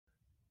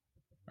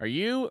Are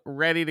you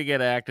ready to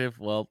get active?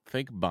 Well,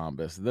 think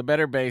Bombas, the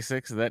better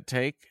basics that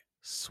take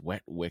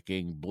sweat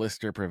wicking,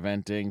 blister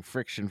preventing,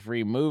 friction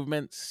free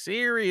movement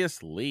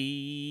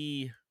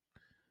seriously.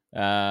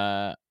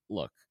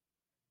 Look,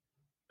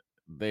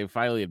 they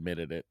finally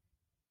admitted it.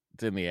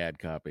 It's in the ad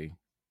copy.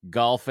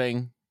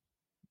 Golfing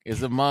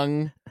is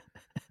among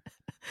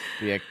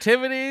the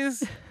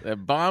activities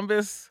that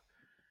Bombas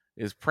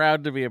is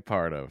proud to be a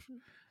part of.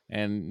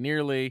 And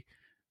nearly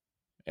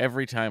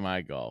every time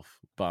I golf,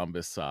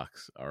 Bombas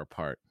socks are a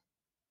part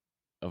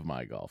of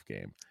my golf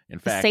game. In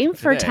fact, Same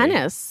for today-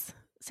 tennis.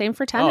 Same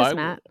for tennis, I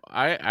Matt.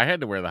 had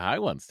to wear the high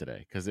ones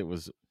today because it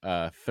was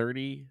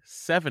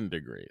 37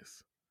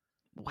 degrees.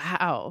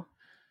 Wow.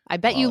 I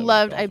bet While you I was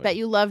loved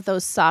golfing.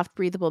 those soft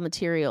breathable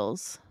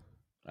materials.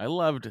 I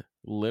loved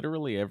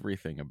literally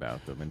everything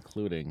about them,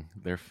 including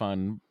their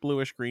fun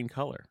bluish green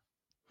color.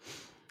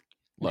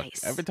 Look,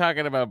 Nice. I've been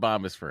talking about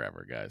Bombas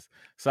forever, guys.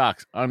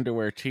 Socks,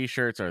 underwear,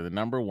 t-shirts are the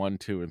number 1,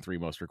 2, and 3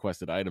 most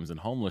requested items in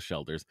homeless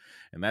shelters,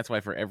 and that's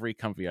why for every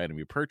comfy item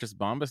you purchase,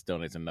 Bombas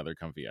donates another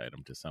comfy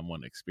item to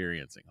someone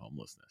experiencing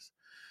homelessness.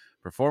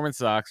 Performance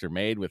socks are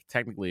made with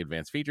technically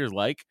advanced features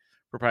like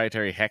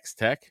proprietary Hex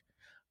Tech.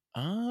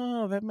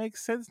 Oh, that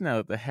makes sense now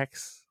that the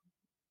Hex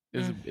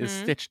is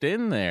stitched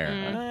in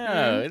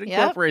there. It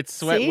incorporates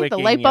sweat See, wicking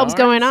the light bulb's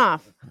going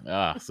yarns.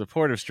 off.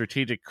 Supportive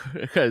strategic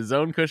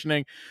zone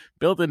cushioning,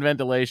 built-in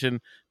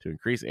ventilation to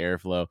increase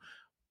airflow.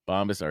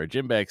 Bombas are a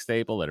gym bag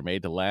staple that are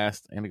made to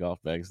last, and a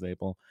golf bag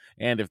staple.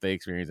 And if they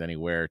experience any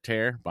wear or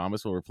tear,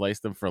 Bombas will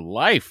replace them for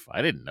life.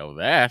 I didn't know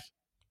that.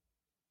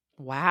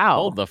 Wow.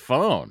 Hold the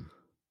phone.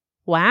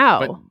 Wow.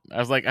 But I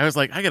was like, I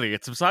gotta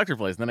get some socks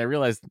replaced. And then I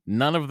realized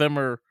none of them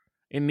are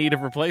in need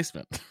of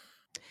replacement.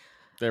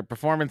 Their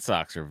performance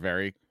socks are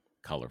very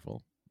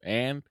colorful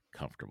and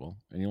comfortable,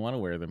 and you want to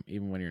wear them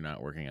even when you're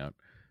not working out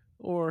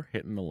or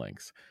hitting the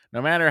links.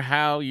 No matter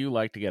how you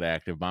like to get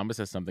active, Bombas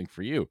has something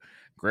for you.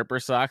 Gripper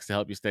socks to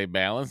help you stay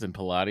balanced in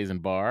Pilates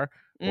and bar,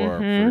 or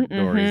for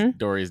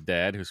Dory's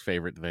dad, whose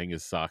favorite thing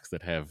is socks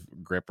that have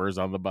grippers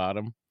on the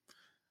bottom.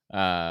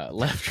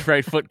 Left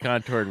right foot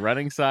contoured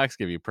running socks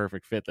give you a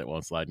perfect fit that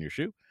won't slide in your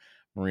shoe.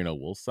 Merino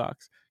wool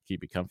socks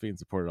keep you comfy and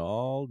supported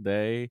all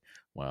day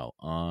while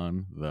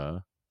on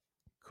the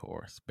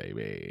course,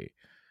 baby.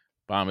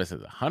 Bombas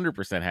has a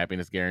 100%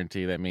 happiness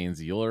guarantee. That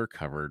means you're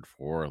covered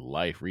for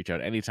life. Reach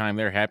out anytime.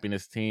 Their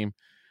happiness team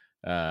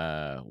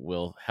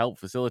will help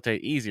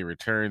facilitate easy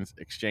returns,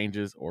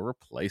 exchanges, or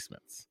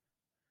replacements.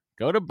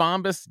 Go to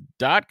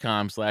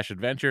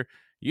bombas.com/adventure.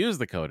 Use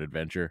the code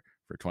adventure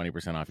for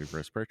 20% off your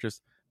first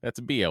purchase. That's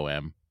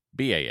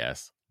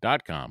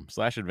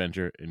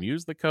BOMBAS.com/adventure and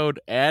use the code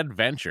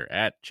ADVENTURE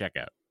at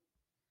checkout.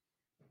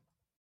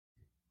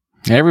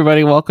 Hey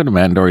everybody, welcome to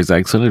Matt and Dory's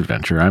Excellent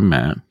Adventure. I'm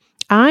Matt.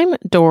 I'm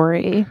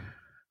Dory.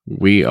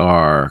 We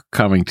are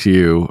coming to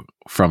you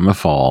from the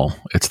fall.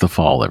 It's the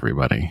fall,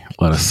 everybody.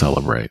 Let us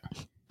celebrate.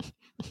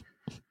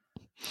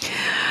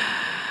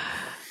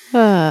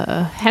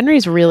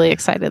 Henry's really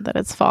excited that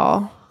it's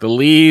fall. The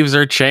leaves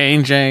are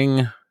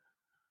changing.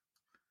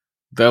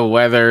 The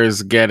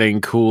weather's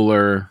getting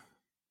cooler.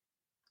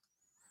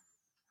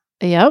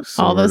 Yep,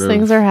 all those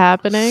things are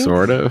happening.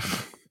 Sort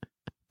of.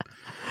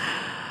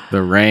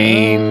 The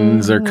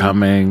rains are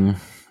coming.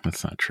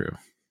 That's not true.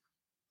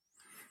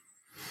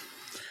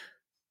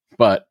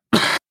 But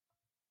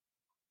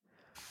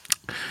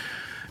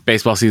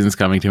baseball season's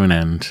coming to an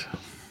end.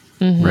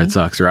 Mm-hmm. Red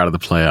Sox are out of the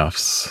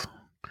playoffs.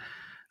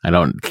 I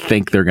don't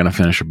think they're going to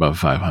finish above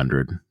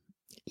 500.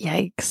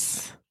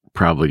 Yikes.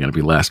 Probably going to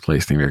be last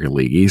place in the American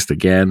League East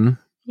again.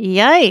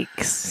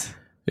 Yikes.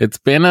 It's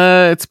been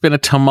a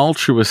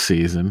tumultuous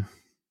season.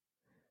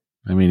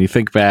 I mean, you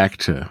think back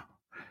to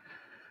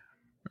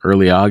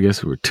early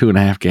August, we were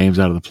 2.5 games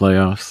out of the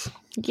playoffs.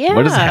 Yeah.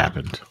 What has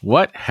happened?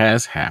 What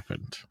has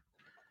happened?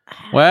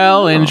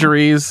 Well,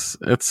 injuries,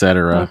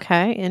 etc.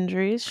 Okay,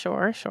 injuries,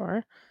 sure.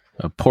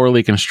 A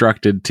poorly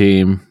constructed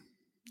team.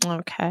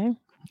 Okay.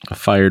 A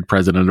fired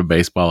president of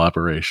baseball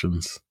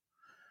operations.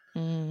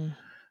 Mm.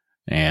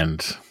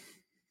 And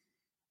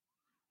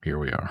here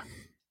we are.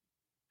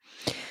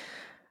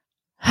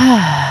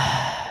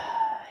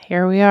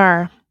 Here we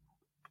are.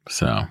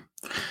 So, I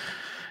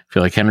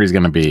feel like Henry's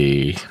going to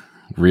be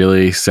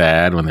really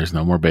sad when there's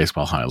no more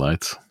baseball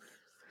highlights.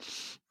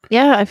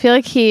 Yeah, I feel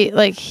like he's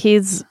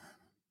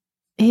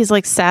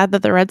like sad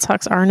that the Red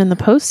Sox aren't in the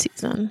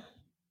postseason.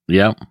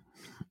 Yep.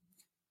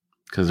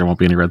 Because there won't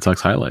be any Red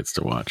Sox highlights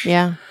to watch.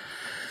 Yeah.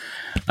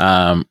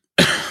 But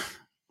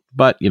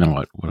you know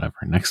what? Whatever.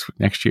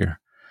 Next year.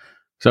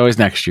 It's always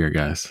next year,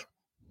 guys.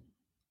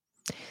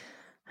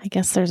 I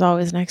guess there's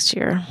always next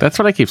year. That's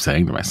what I keep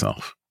saying to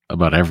myself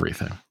about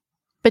everything.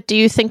 But do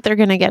you think they're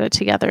going to get it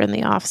together in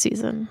the off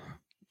season?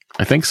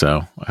 I think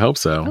so. I hope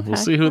so. Okay. We'll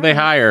see who they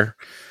hire.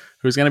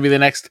 Who's going to be the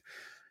next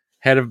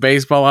head of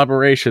baseball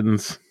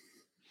operations?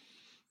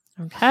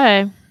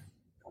 Okay.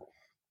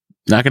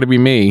 Not going to be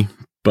me,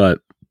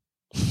 but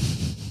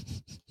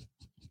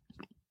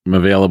I'm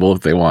available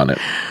if they want it.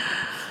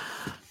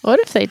 What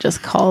if they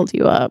just called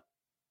you up?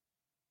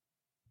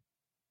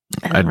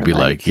 And I'd we're be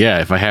like, yeah,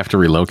 if I have to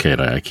relocate,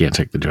 I can't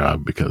take the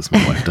job because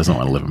my wife doesn't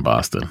want to live in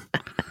Boston.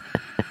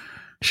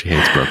 She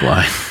hates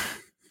Brookline.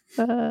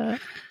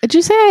 Did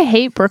you say I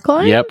hate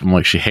Brookline? Yep. I'm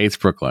like, she hates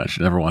Brookline.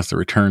 She never wants to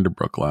return to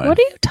Brookline. What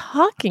are you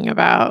talking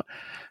about?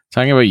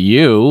 Talking about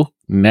you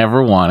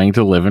never wanting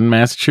to live in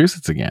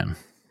Massachusetts again.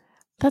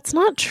 That's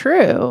not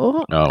true.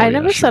 Oh, I yeah,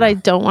 never sure. said I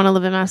don't want to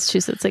live in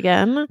Massachusetts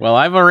again. Well,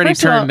 I've already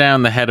First of all- turned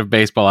down the head of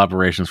baseball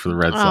operations for the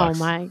Red Sox. Oh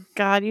my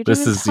God. You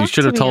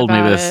should have told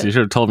me this. You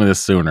should have told me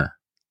this sooner.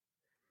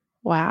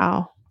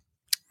 Wow.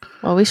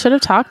 Well, we should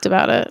have talked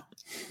about it.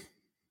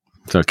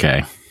 It's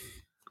okay.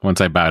 Once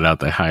I bowed out,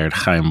 they hired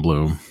Chaim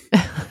Bloom.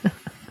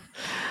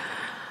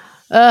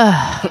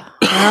 Well,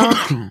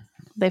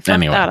 they fucked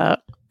Anyway. that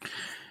up.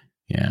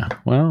 Yeah.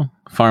 Well,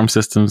 farm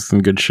system's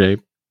in good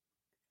shape.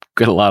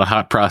 Got a lot of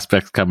hot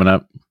prospects coming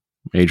up.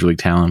 Major league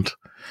talent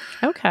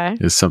Okay.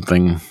 is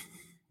something,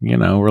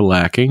 we're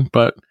lacking,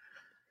 but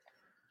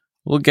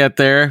we'll get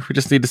there. We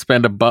just need to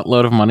spend a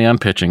buttload of money on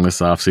pitching this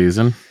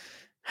offseason.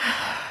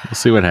 We'll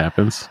see what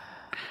happens.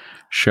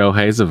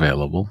 Shohei's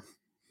available.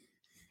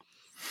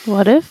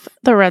 What if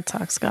the Red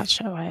Sox got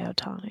Shohei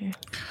Ohtani?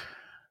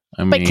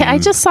 I mean, But I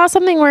just saw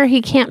something where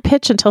he can't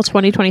pitch until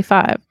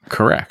 2025.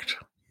 correct.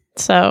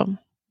 So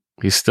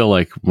He's still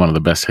like one of the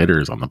best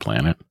hitters on the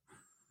planet.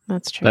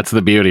 that's true. That's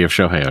the beauty of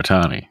Shohei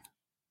Ohtani.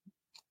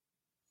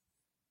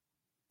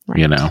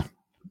 Right.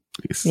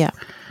 He's Yeah.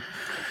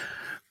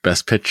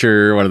 best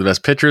pitcher, one of the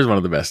best pitchers, one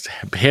of the best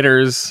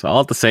hitters,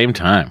 all at the same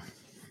time.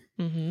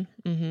 Mm-hmm,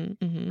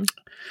 mm-hmm, mm-hmm.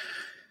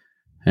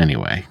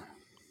 Anyway,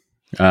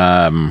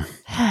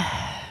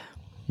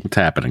 what's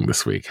happening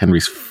this week?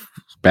 Henry's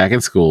back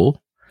in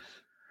school.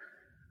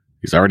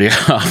 He's already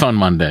off on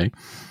Monday.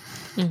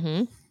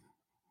 Mm-hmm.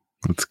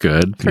 That's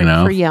good.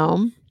 For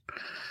Yom.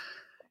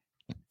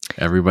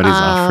 Everybody's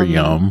off for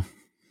Yom.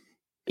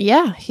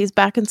 Yeah, he's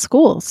back in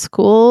school.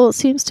 School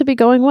seems to be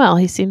going well.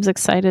 He seems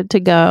excited to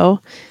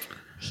go.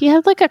 He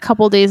had like a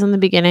couple days in the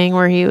beginning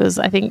where he was,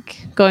 I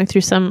think, going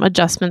through some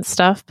adjustment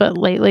stuff, but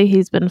lately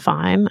he's been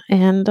fine.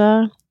 And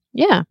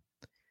yeah,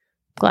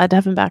 glad to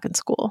have him back in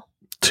school.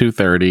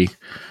 2:30.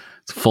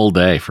 It's a full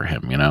day for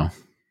him,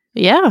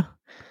 Yeah,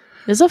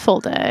 it is a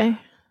full day.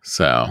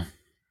 So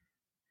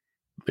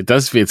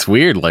it's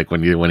weird, like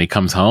when he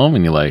comes home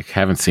and you like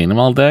haven't seen him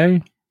all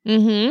day,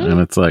 Mm-hmm.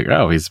 and it's like,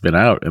 oh, he's been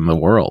out in the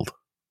world.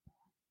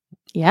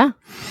 Yeah.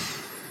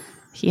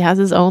 He has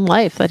his own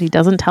life that he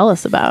doesn't tell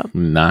us about.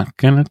 Not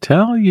gonna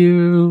tell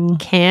you.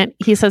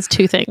 He says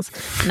two things.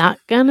 Not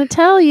gonna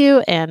tell you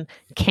and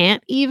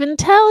can't even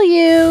tell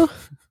you.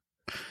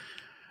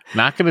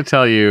 Not gonna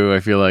tell you, I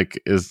feel like,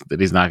 is that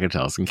he's not gonna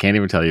tell us, and can't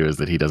even tell you is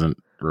that he doesn't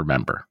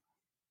remember.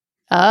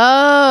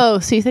 Oh,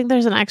 so you think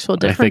there's an actual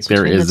difference? I think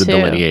there between is the a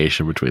two?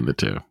 delineation between the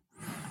two,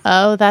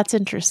 Oh, that's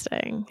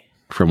interesting.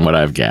 from what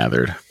I've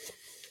gathered.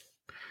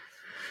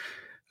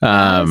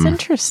 That's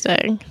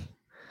interesting.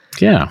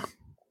 Yeah.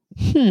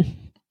 I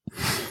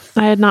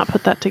had not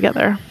put that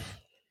together.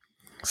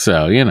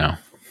 So,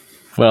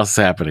 what else is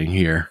happening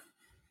here?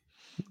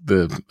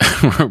 We're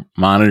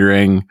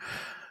monitoring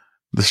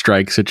the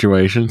strike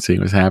situation,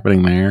 seeing what's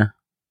happening there.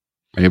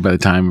 Maybe by the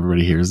time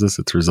everybody hears this,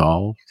 it's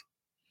resolved.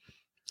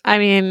 I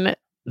mean,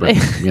 But,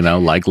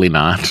 likely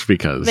not,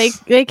 because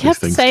they kept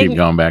things saying keep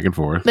going back and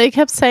forth. They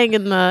kept saying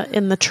in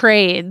the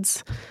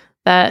trades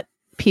that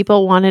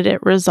people wanted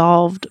it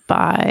resolved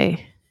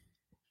by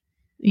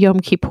Yom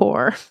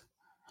Kippur,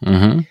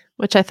 Mm-hmm.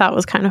 which I thought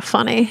was kind of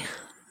funny.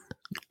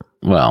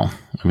 Well,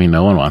 I mean,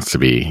 no one wants to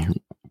be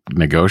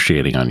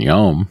negotiating on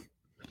Yom.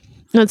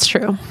 That's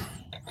true.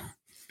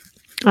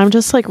 I'm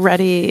just like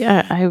ready.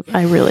 I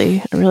really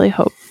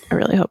hope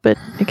it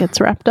gets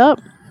wrapped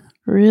up.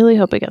 Really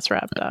hope it gets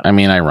wrapped up. I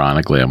mean,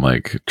 ironically, I'm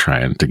like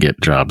trying to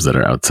get jobs that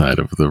are outside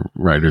of the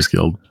Writers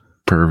Guild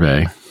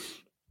purvey.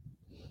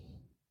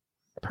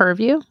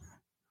 Purview?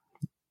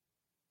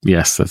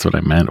 Yes, that's what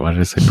I meant. Why did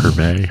I say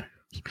purvey?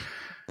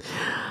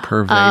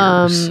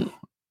 Purveyors.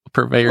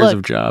 Purveyors look,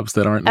 of jobs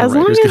that aren't in the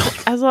Writers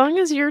Guild. As long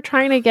as you're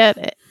trying to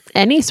get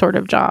any sort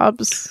of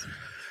jobs.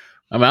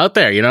 I'm out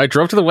there. I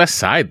drove to the West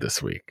Side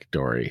this week,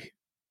 Dory.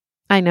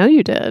 I know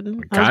you did.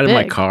 I got in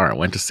my car. I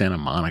went to Santa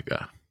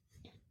Monica.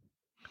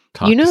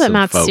 You know that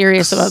Matt's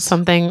serious about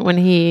something when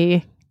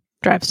he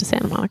drives to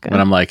Santa Monica. When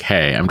I'm like,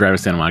 hey, I'm driving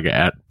to Santa Monica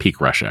at peak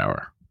rush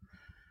hour.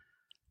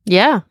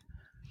 Yeah.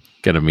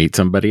 Gonna meet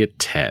somebody at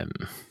 10.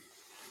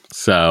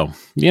 So,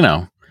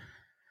 it's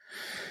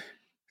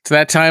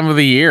that time of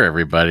the year,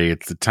 everybody.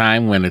 It's the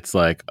time when it's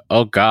like,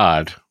 oh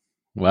God,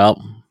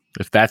 well,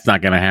 if that's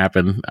not going to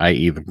happen,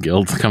 i.e. the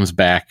guild comes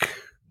back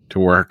to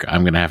work,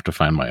 I'm going to have to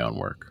find my own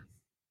work.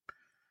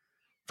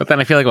 But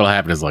then I feel like what'll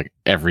happen is like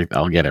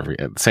I'll get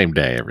the same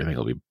day, everything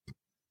will be,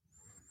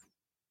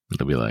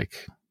 it'll be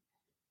like,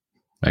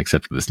 I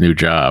accepted this new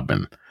job,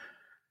 and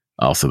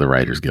also the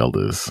Writers Guild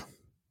has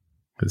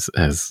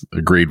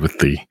agreed with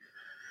the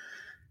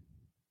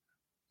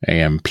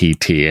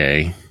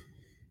AMPTA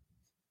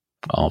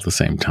all at the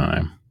same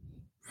time.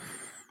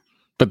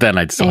 But then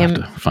I'd still have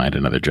to find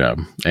another job.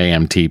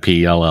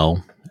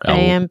 AMTPLL.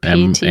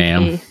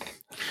 AMPTP.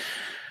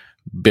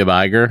 Bib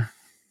Iger.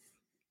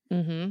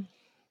 Mm-hmm.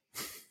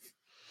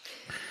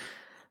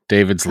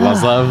 David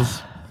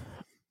Zaslav.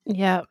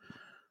 Yeah.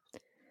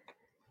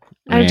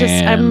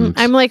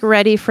 I'm like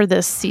ready for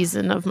this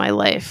season of my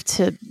life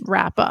to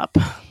wrap up.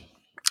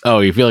 Oh,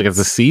 you feel like it's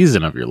a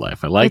season of your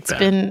life. I like that. It's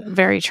been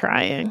very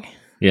trying.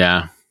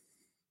 Yeah.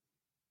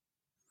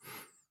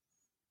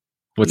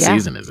 What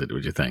season is it,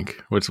 would you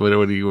think? What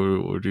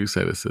would you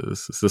say this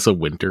is? Is this a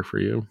winter for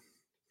you?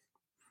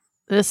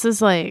 This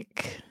is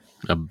like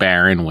a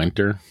barren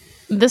winter.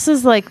 This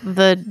is like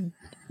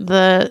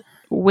the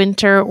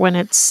winter when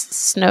it's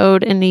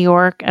snowed in New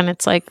York and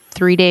it's like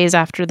 3 days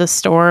after the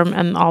storm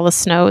and all the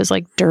snow is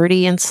like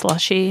dirty and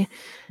slushy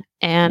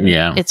and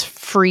it's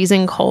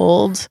freezing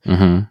cold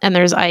and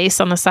there's ice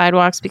on the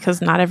sidewalks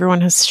because not everyone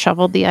has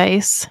shoveled the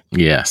ice.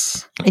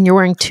 Yes. And you're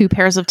wearing 2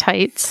 pairs of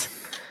tights.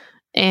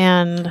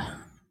 And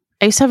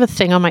I used to have a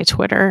thing on my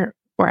Twitter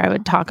where I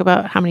would talk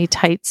about how many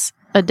tights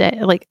a day,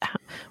 like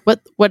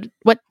what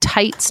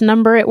tights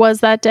number it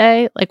was that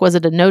day. Like, was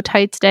it a no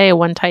tights day, a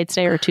 1 tights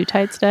day, or a 2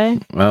 tights day?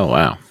 Oh,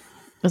 wow.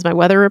 It was my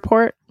weather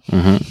report.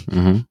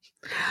 So,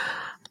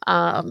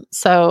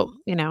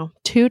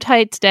 2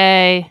 tights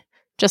day,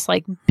 just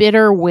like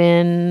bitter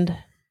wind.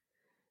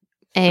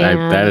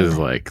 And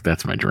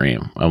that's my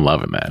dream. I'm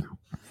loving that.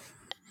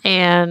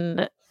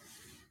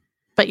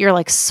 But you're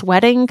like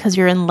sweating because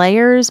you're in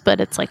layers,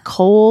 but it's like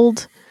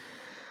cold.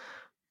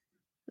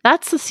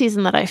 That's the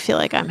season that I feel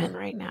like I'm in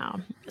right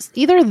now. It's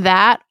either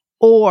that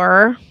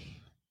or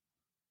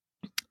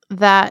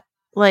that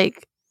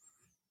like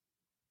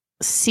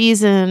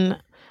season.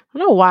 I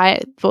don't know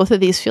why both of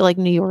these feel like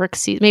New York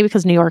season. Maybe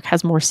because New York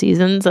has more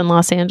seasons than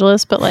Los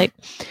Angeles, but like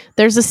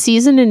there's a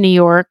season in New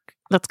York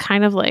that's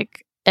kind of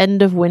like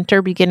end of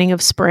winter, beginning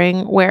of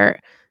spring,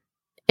 where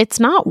it's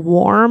not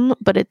warm,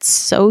 but it's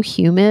so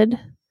humid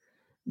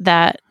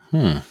that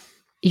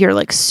you're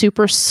like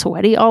super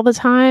sweaty all the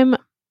time.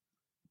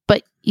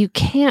 But you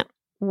can't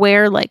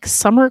wear like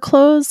summer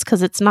clothes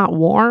because it's not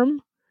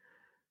warm,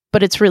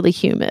 but it's really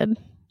humid.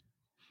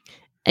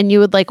 And you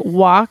would like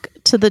walk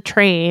to the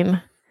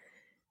train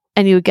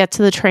and you would get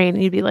to the train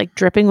and you'd be like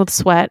dripping with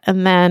sweat.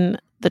 And then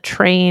the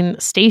train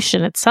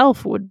station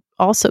itself would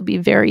also be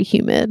very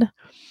humid.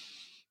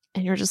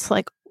 And you're just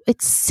like,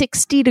 it's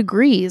 60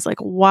 degrees. Like,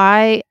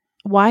 why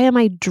am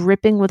I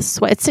dripping with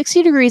sweat? It's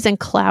 60 degrees and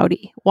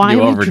cloudy. Why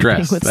am I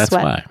dripping with That's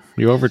sweat? why.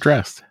 You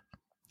overdressed.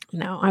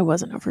 No, I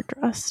wasn't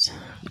overdressed.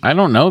 I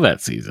don't know that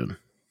season.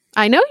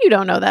 I know you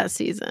don't know that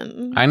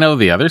season. I know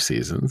the other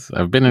seasons.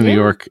 I've been in New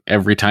York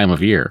every time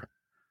of year.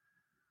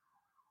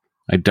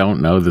 I don't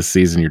know the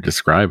season you're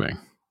describing.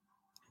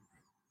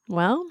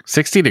 Well,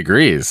 60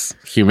 degrees,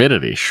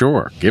 humidity,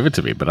 sure. Give it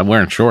to me, but I'm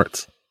wearing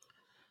shorts.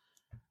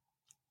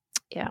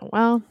 Yeah,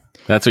 well.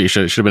 That's what you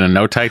should. It should have been a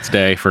no tights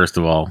day, first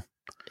of all.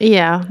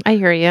 Yeah, I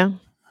hear you.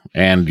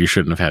 And you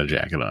shouldn't have had a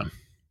jacket on.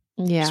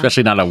 Yeah.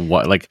 Especially not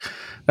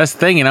that's the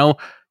thing,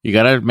 you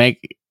got to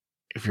make,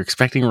 if you're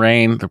expecting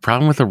rain, the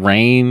problem with a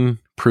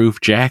rain-proof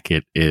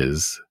jacket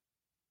is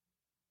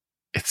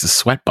it's a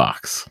sweat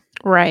box.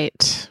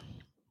 Right.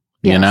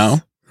 You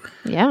know?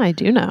 Yeah, I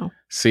do know.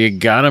 So you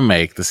got to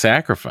make the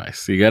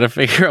sacrifice. You got to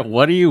figure out,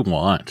 what do you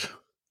want?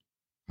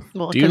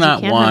 Well, do you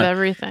not want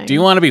everything? Do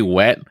you want to be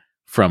wet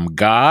from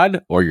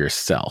God or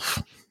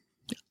yourself?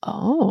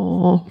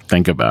 Oh.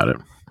 Think about it.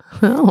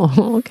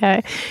 Oh,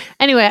 okay.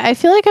 Anyway, I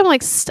feel like I'm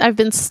like I've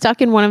been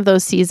stuck in one of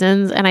those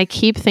seasons and I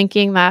keep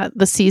thinking that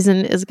the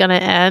season is going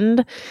to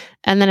end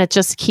and then it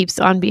just keeps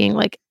on being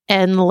like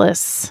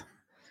endless.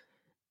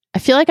 I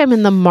feel like I'm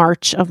in the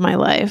March of my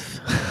life.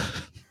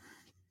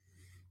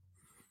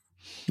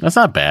 That's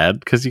not bad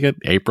because you get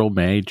April,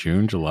 May,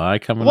 June, July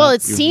coming up. Well,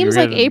 it seems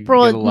like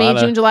April, May,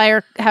 June,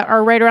 July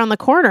are right around the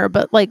corner,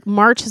 but like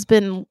March has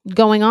been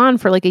going on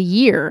for like a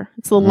year.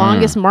 It's the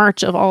longest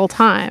March of all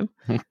time.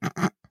 Do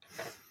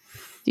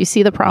you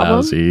see the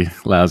problem?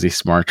 Lousy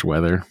March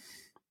weather.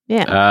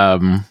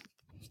 Yeah.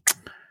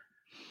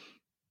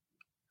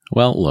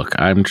 Well, look,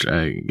 I'm, you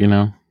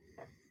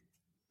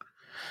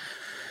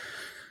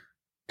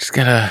just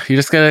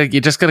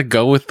gotta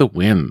go with the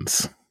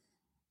winds.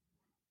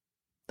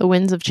 The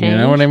winds of change. You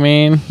know what I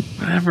mean?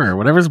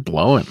 Whatever's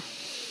blowing.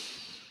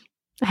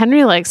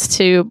 Henry likes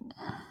to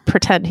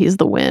pretend he's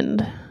the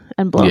wind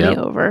and blow me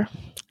over.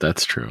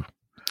 That's true.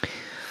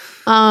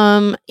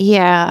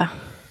 Yeah.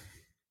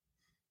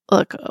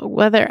 Look,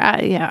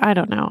 I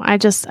don't know. I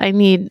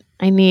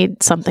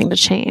need something to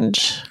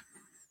change.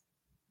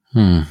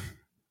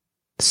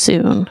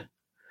 Soon.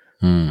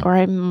 Or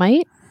I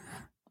might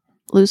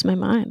lose my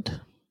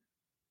mind.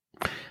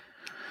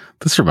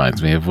 This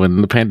reminds me of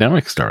when the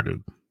pandemic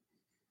started.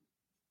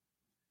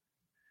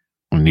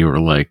 When you were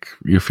like,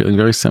 you're feeling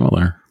very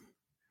similar.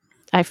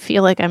 I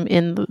feel like I'm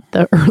in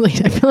I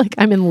feel like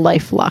I'm in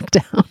life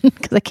lockdown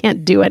because I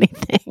can't do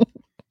anything.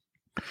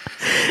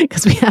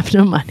 Because we have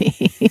no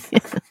money.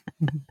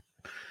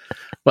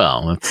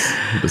 Well, that's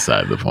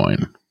beside the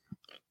point.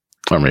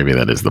 Or maybe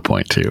that is the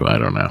point too. I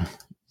don't know.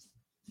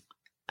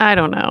 I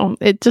don't know.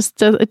 It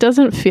just it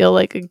doesn't feel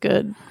like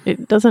I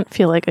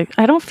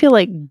don't feel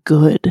like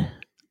good.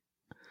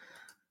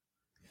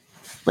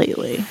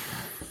 lately?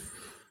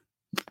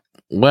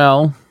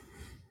 Well,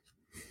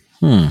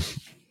 I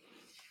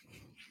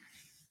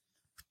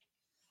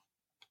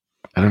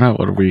don't know.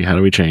 How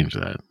do we change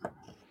that?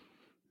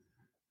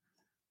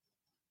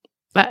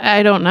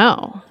 I don't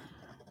know.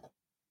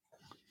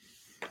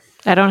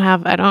 I don't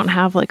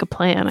have like a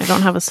plan. I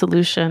don't have a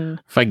solution.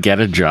 If I get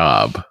a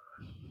job,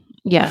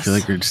 yes, I feel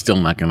like you're still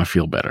not going to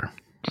feel better.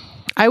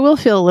 I will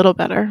feel a little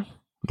better.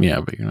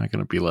 Yeah, but you're not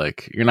going to be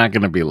like,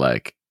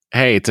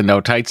 hey, it's a no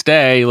tights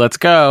day. Let's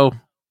go.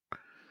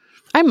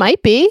 I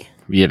might be.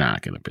 You're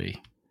not going to be.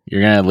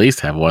 You're going to at least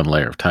have one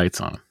layer of tights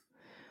on.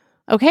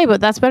 Okay, but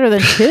that's better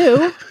than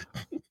two.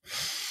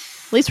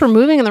 At least we're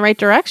moving in the right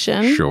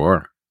direction.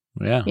 Sure.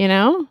 Yeah. You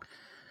know?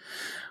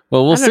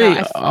 Well, we'll see.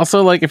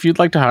 Also, like, if you'd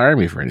like to hire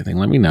me for anything,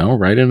 let me know.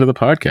 Right into the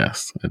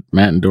podcast at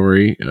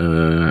mattanddory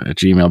at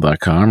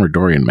gmail.com or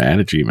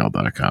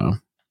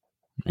doryandmatt@gmail.com.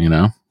 You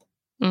know?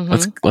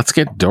 Let's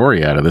get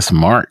Dory out of this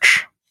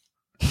march.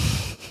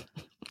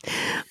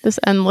 This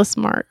endless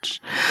march.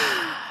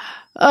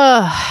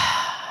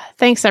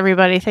 Thanks,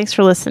 everybody. Thanks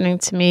for listening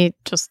to me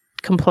just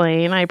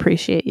complain. I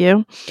appreciate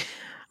you.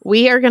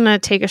 We are going to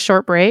take a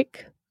short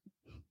break.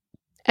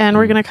 And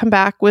we're going to come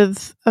back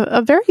with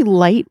a very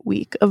light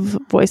week of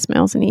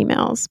voicemails and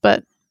emails.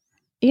 But,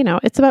 you know,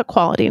 it's about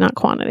quality, not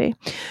quantity.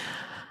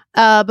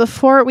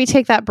 Before we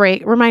take that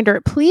break, reminder,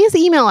 please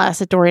email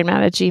us at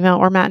doryandmatt@gmail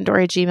or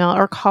mattanddory@gmail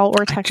or call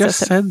or text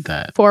us at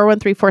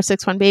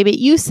 413-461-BABY.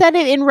 You said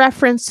it in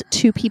reference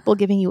to people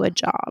giving you a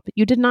job.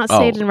 You did not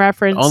say it in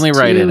reference only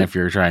write in if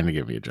you're trying to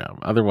give me a job.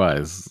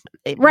 Otherwise...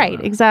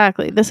 Right,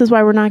 exactly. This is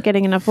why we're not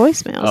getting enough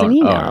voicemails and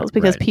emails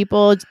because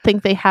people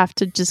think they have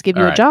to just give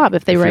you a job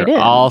if they write in.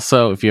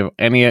 Also, if you have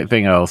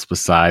anything else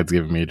besides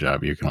giving me a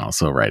job, you can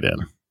also write in.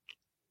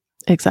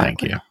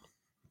 Exactly.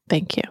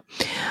 Thank you.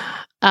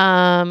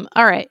 All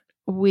right.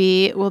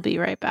 We will be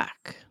right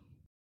back.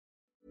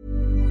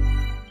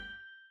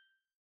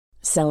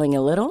 Selling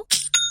a little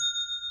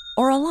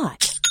or a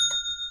lot?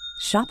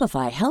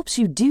 Shopify helps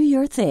you do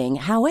your thing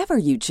however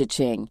you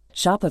cha-ching.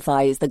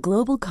 Shopify is the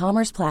global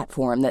commerce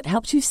platform that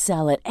helps you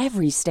sell at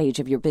every stage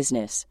of your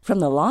business. From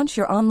the launch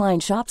your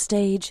online shop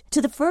stage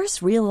to the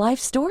first real-life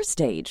store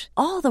stage,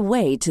 all the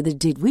way to the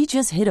did we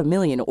just hit a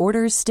million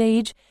orders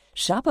stage.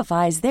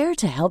 Shopify is there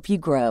to help you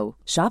grow.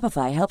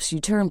 Shopify helps you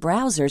turn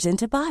browsers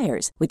into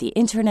buyers with the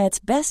internet's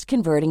best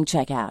converting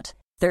checkout.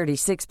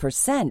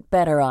 36%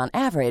 better on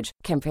average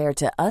compared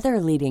to other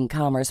leading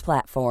commerce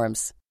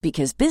platforms.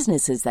 Because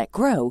businesses that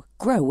grow,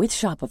 grow with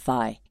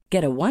Shopify.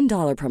 Get a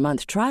 $1 per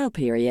month trial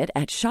period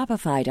at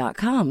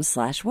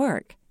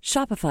shopify.com/work.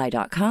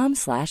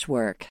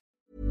 Shopify.com/work.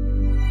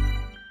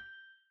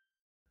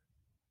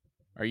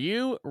 Are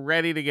you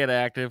ready to get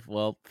active?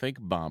 Well, think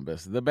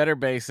Bombas, the better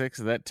basics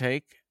that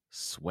take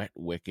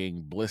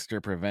sweat-wicking,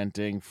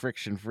 blister-preventing,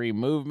 friction-free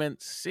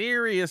movement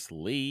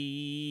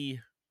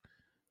seriously.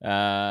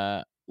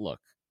 Look,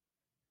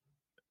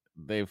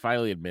 they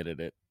finally admitted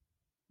it.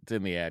 It's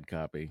in the ad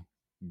copy.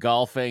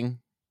 Golfing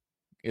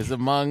is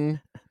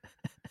among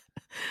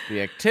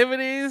the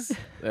activities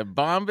that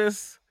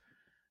Bombas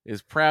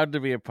is proud to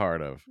be a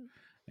part of.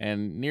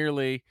 And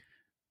nearly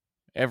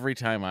every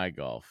time I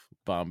golf,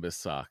 Bombas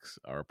socks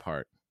are a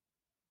part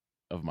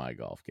of my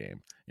golf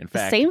game. In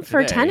fact, Same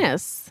for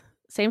tennis.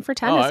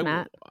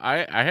 Matt.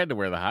 I had to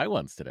wear the high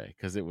ones today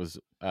because it was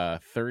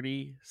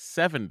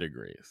 37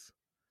 degrees.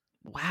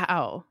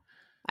 Wow.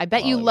 I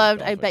bet you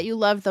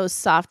loved those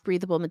soft,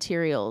 breathable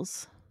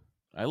materials.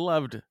 I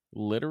loved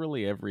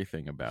literally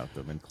everything about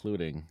them,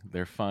 including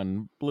their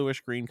fun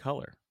bluish-green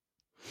color.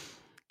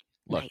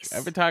 Look, nice.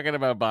 I've been talking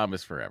about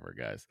Bombas forever,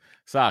 guys.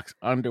 Socks,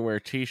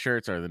 underwear,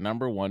 t-shirts are the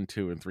number 1,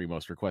 2, and 3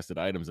 most requested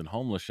items in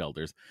homeless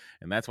shelters,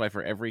 and that's why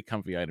for every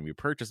comfy item you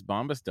purchase,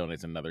 Bombas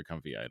donates another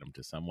comfy item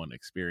to someone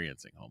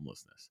experiencing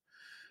homelessness.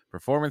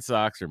 Performance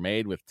socks are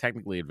made with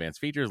technically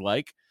advanced features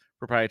like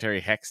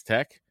proprietary Hex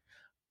Tech.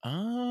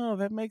 Oh,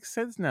 that makes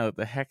sense now that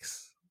the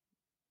Hex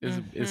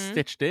is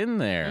stitched in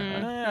there.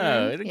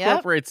 Oh, it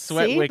incorporates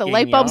sweat-wicking the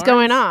light bulb's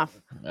going off.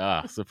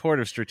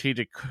 Supportive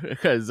strategic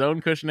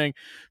zone cushioning,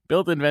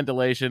 built-in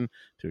ventilation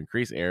to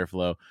increase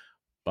airflow.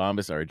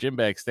 Bombas are a gym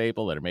bag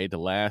staple that are made to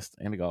last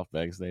and a golf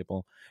bag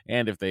staple.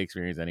 And if they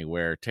experience any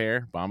wear or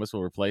tear, Bombas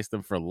will replace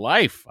them for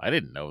life. I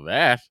didn't know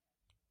that.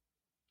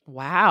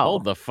 Wow.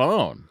 Hold the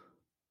phone.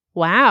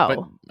 Wow. But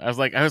I was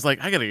like,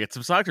 I got to get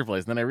some socks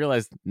replaced. And then I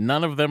realized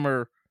none of them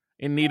are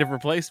in need of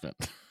replacement.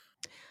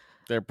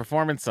 Their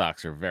performance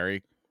socks are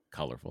very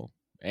colorful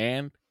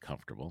and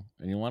comfortable,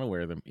 and you want to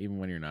wear them even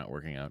when you're not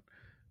working out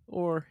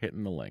or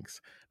hitting the links.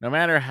 No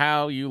matter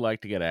how you like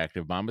to get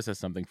active, Bombas has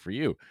something for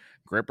you.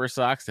 Gripper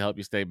socks to help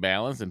you stay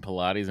balanced in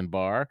Pilates and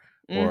bar,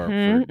 or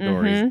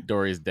for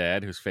Dory's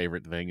dad, whose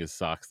favorite thing is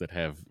socks that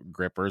have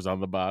grippers on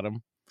the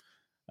bottom.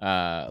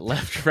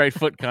 Left, right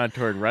foot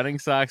contoured running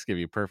socks give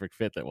you a perfect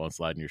fit that won't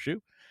slide in your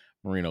shoe.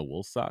 Merino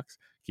wool socks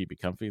keep you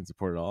comfy and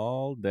supported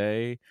all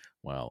day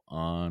while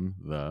on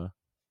the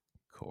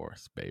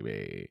course,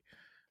 baby.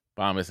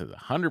 Bombas has a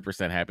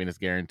 100% happiness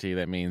guarantee.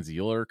 That means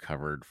you're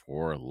covered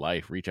for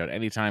life. Reach out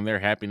anytime. Their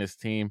happiness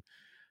team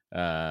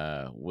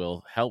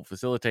will help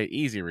facilitate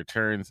easy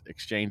returns,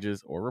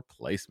 exchanges, or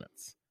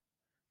replacements.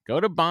 Go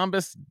to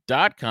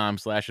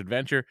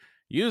bombas.com/adventure.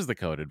 Use the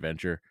code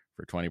adventure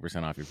for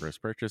 20% off your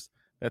first purchase.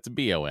 That's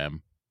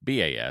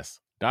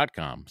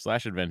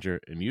BOMBAS.com/adventure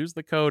and use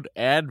the code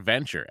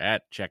ADVENTURE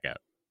at checkout.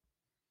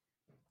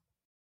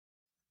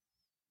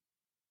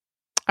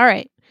 All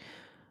right.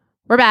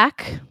 We're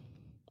back.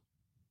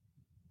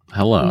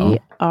 Hello. We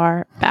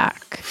are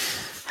back.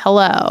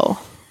 Hello.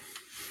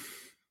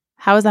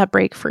 How was that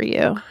break for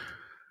you?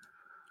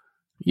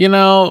 You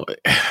know,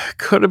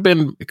 could have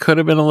been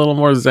a little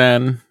more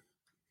zen.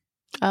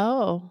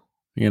 Oh.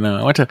 You know,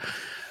 I went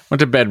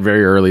to bed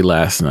very early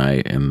last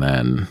night and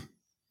then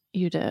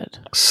You did.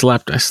 I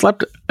slept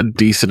a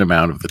decent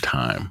amount of the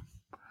time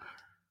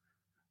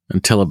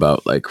until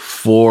about like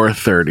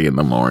 4:30 in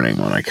the morning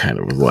when I kind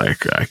of was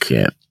like, I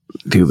can't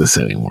do this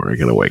anymore. I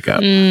gotta wake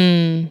up.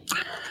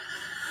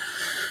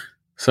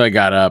 So I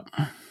got up.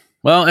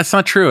 Well, it's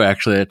not true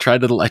actually. I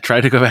tried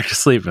to go back to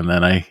sleep and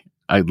then I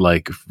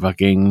like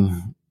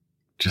fucking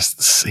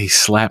he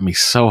slapped me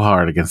so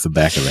hard against the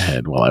back of the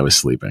head while I was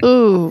sleeping.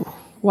 Ooh,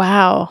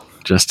 wow.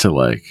 Just to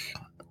like.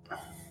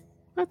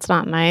 That's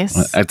not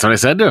nice. That's what I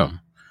said to him.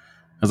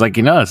 I was like,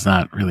 it's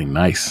not really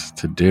nice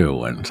to do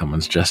when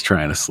someone's just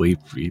trying to sleep.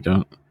 You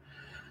don't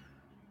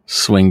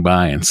swing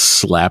by and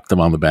slap them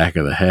on the back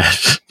of the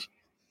head.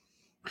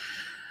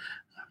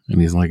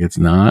 And he's like, it's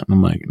not. And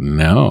I'm like,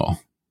 no.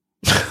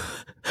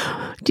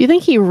 Do you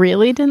think he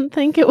really didn't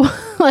think it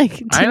was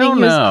like? I don't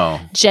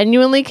know.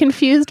 Genuinely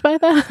confused by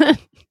that.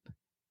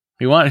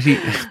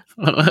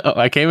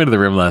 I came into the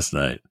room last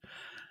night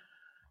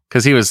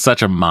because he was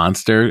such a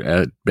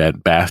monster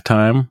at bath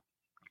time.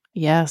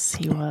 Yes,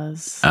 he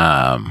was.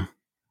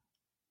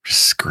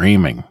 Just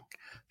screaming,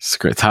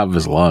 top of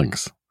his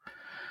lungs.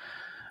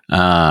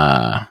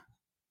 And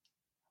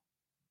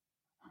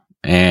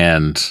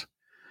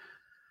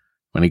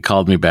when he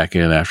called me back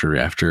in after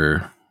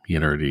he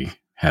had already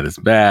had his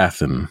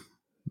bath and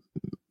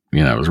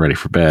was ready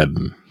for bed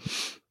and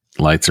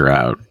lights are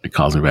out, he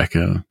calls me back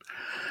in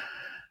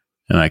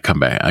and I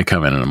come in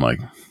and I'm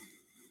like,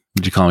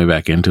 did you call me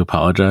back in to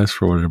apologize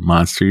for what a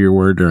monster you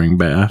were during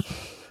bath?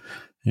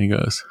 And he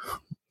goes,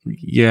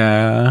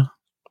 yeah.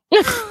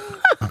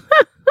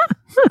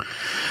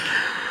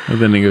 And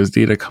then he goes,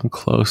 Dita, come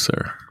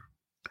closer.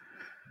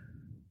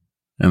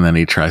 And then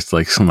he tries to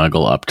like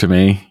snuggle up to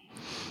me.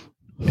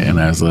 And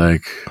I was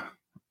like,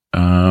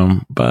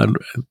 bud,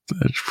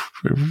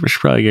 we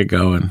should probably get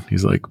going.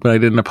 He's like, but I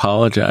didn't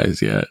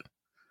apologize yet.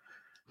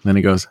 And then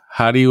he goes,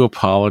 how do you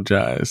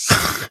apologize?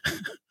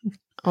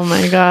 Oh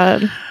my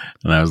God.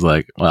 And I was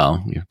like,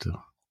 well, you have to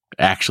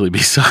actually be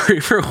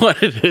sorry for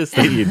what it is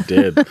that you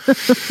did.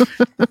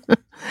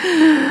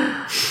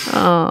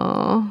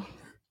 Oh.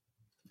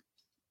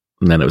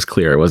 And then it was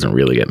clear I wasn't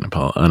really getting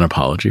an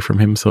apology from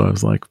him. So I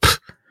was like,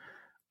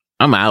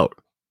 I'm out.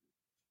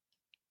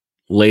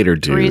 Later,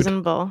 dude.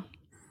 Reasonable.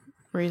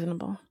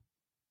 And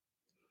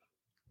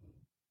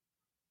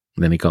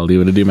then he called you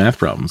in to do math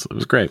problems. It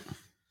was great.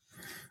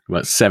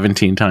 About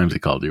 17 times he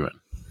called you in.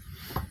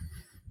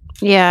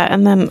 Yeah,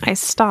 and then I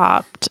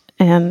stopped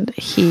and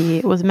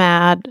he was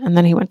mad and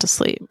then he went to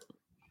sleep.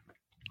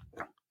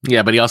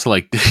 Yeah, but he also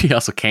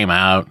came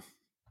out,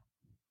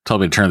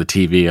 told me to turn the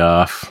TV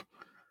off.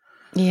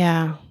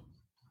 Yeah.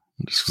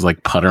 Just was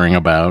like puttering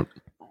about.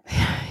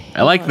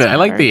 I like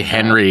the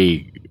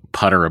Henry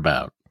putter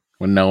about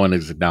when no one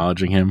is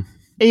acknowledging him.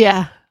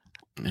 Yeah.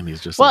 And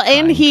he's just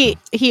and he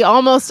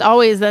almost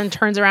always then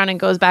turns around and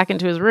goes back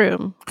into his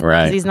room.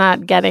 Right. Because he's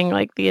not getting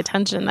like the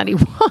attention that he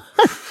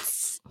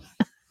wants.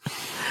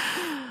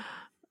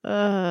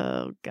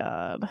 Oh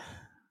God.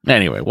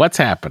 Anyway, what's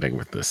happening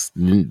with this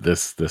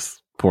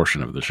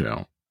portion of the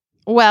show?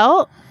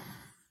 Well,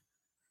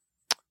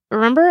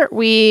 remember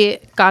we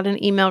got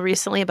an email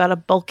recently about a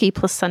bulky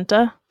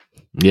placenta?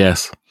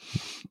 Yes.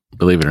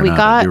 Believe it or not,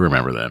 I do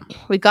remember that.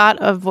 We got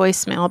a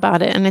voicemail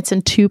about it and it's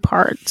in 2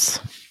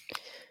 parts.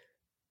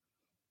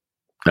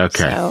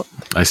 Okay. So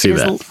I see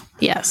that.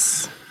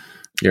 Yes.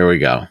 Here we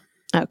go.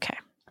 Okay.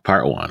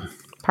 Part 1.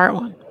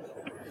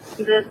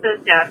 This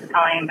is Jess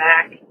calling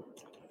back.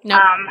 No.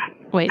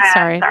 Wait,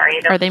 sorry.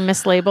 Are they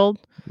mislabeled?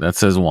 That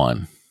says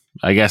 1.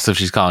 I guess if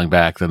she's calling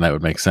back, then that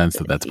would make sense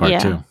that that's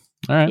part 2. All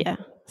right. Yeah.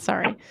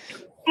 Sorry.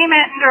 Hey,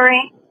 Matt and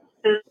Dory.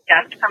 This is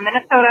Jess from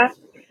Minnesota.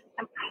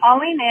 I'm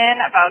calling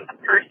in about the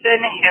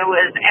person who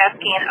was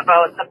asking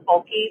about the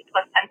bulky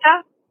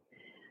placenta.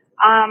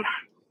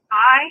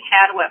 I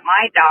had what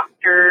my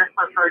doctor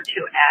referred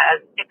to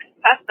as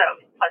excessive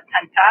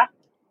placenta.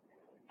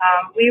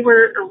 We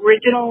were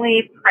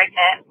originally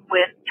pregnant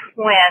with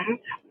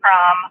twins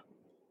from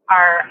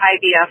our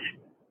IVF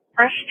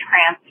fresh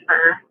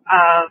transfer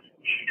of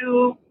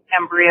 2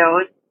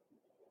 embryos,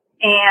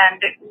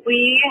 and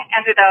we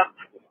ended up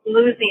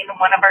losing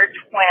one of our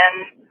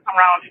twins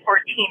around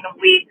 14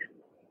 weeks.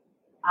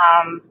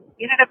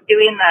 We ended up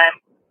doing the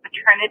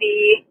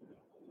maternity,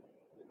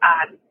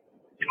 I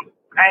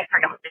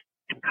forget what they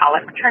call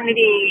it,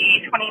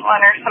 maternity 21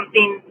 or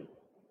something,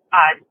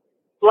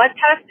 blood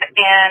test,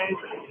 and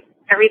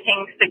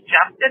everything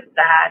suggested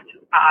that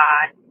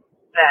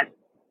that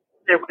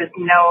there was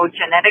no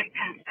genetic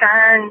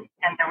concern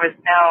and there was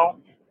no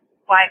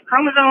Y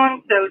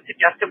chromosome, so it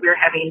suggested we were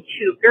having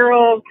 2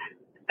 girls.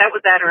 That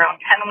was at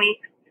around 10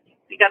 weeks.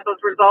 We got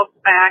those results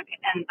back,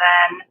 and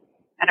then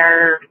at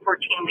our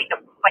 14-week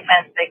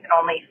appointment, they could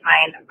only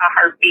find a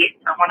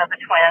heartbeat for one of the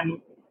twins,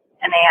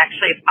 and they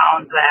actually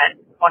found that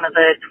one of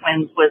the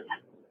twins was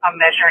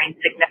measuring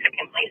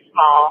significantly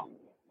small,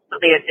 so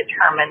they had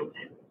determined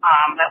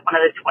that one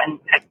of the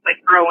twins had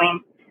quit growing.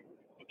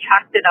 They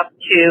chalked it up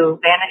to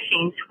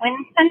vanishing twin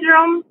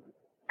syndrome,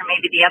 or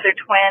maybe the other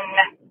twin,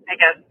 I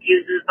guess,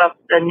 uses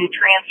up the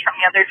nutrients from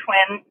the other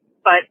twin.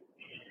 But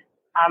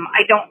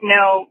I don't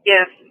know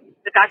if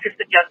the doctor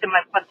suggested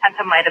my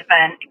placenta might have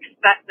been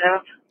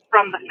excessive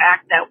from the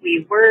fact that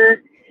we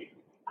were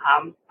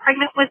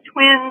pregnant with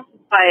twins,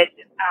 but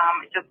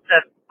just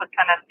the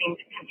placenta seemed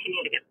to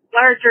continue to get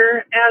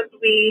larger as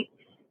we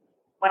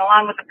went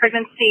along with the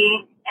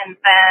pregnancy. And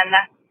then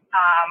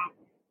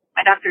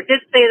my doctor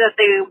did say that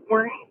they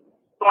weren't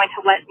going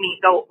to let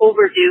me go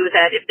overdue,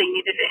 that if they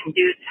needed to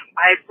induce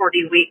by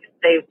 40 weeks,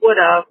 they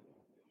would have.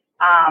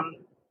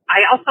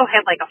 I also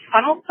had like a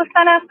funnel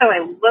placenta, so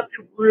I looked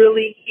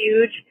really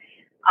huge.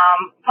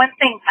 One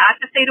thing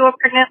not to say to a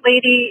pregnant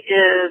lady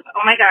is,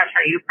 oh my gosh,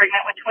 are you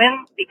pregnant with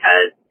twins?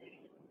 Because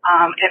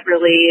it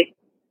really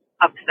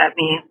upset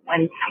me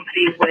when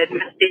somebody would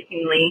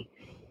mistakenly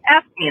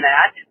ask me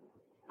that,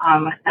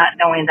 not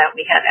knowing that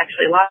we had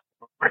actually lost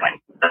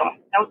twins. So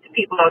note to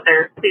people out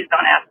there, please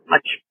don't ask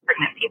much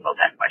pregnant people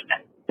that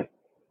question.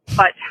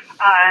 But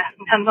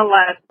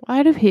nonetheless,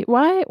 why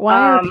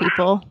are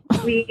people?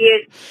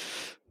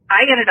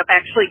 I ended up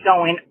actually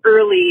going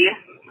early.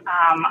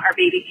 Our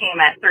baby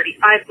came at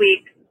 35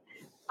 weeks.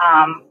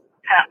 Kind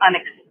of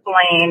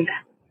unexplained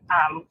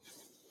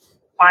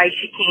why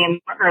she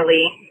came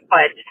early,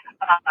 but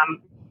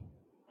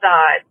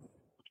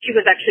she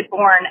was actually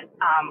born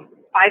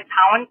 5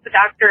 pounds. The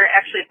doctor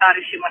actually thought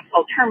if she went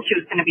full term, she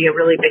was going to be a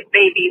really big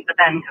baby, but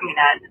then coming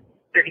at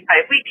 35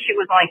 weeks, she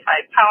was only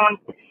 5 pounds.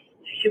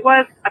 She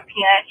was a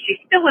peanut.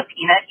 She's still a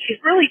peanut. She's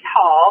really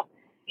tall.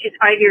 She's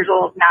 5 years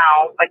old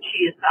now, but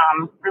she's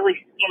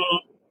really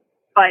skinny.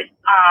 But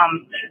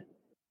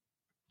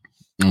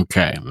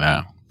okay,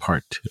 now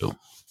part 2.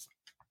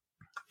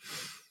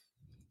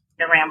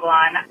 To ramble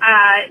on.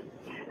 I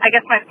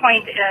guess my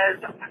point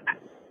is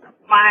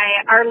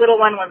our little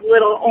one was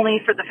little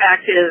only for the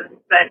fact is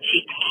that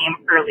she came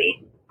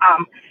early.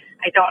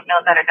 I don't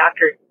know that a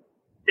doctor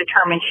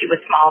determined she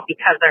was small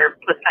because her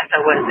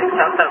placenta was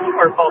excessive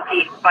or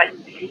bulky, but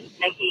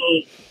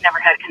he never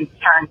had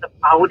concerns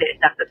about it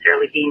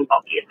necessarily being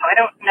bulky. So I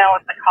don't know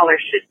if the caller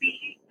should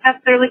be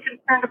necessarily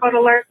concerned about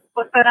a large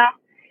placenta.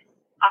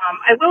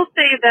 I will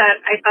say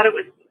that I thought it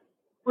was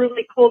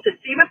really cool to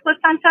see the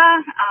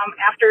placenta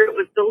after it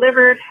was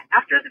delivered,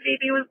 after the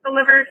baby was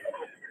delivered.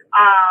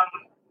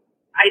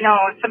 I know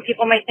some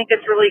people might think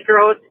it's really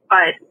gross,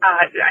 but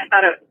I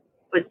thought it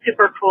was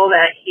super cool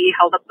that he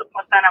held up the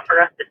placenta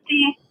for us to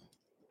see.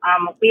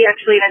 We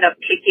actually ended up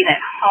taking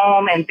it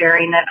home and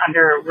burying it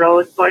under a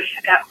rose bush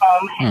at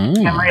home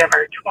in memory of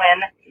our twin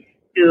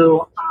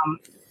who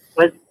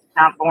was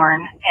not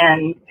born.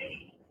 And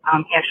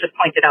he actually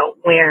pointed out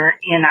where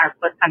in our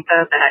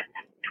placenta that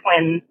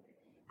twin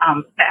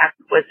sac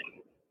was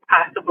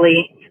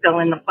possibly still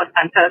in the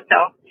placenta.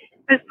 So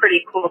it was a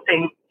pretty cool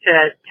thing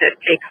to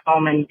take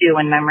home and do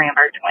in memory of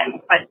our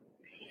twins. But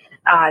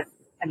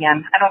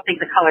again, I don't think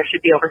the caller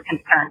should be over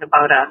concerned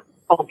about a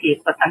bulky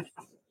placenta.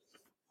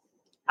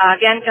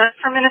 Again, just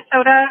from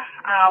Minnesota,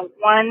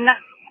 1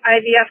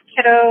 IVF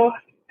kiddo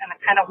and a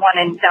kind of one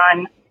and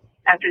done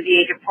after the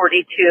age of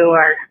 42.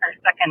 Our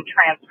second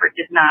transfer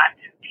did not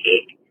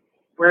take.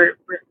 We're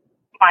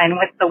fine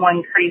with the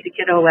one crazy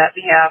kiddo that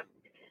we have.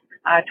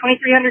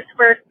 2,300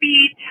 square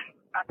feet,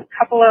 a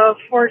couple of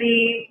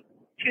 42,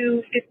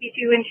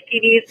 52-inch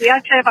TVs. We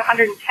actually have a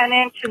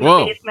 110-inch in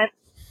the basement.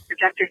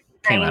 Projector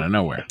screen. Came out of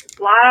nowhere.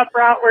 A lot of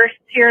bratwurst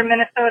here in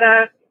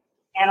Minnesota,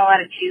 and a lot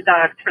of cheese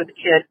dogs for the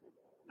kids.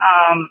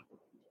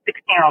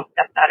 16-year-old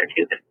stepdaughter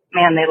too, but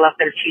man, they love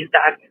their cheese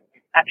dogs.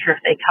 Not sure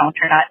if they count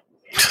or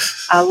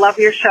not. Love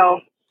your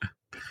show.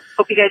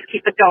 Hope you guys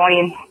keep it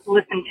going.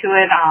 Listen to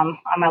it on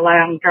my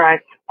long drive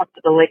up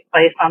to the lake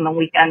place on the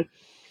weekend.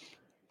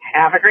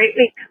 Have a great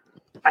week.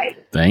 Bye.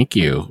 Thank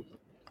you.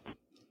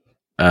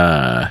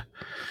 I've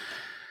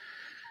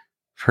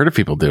heard of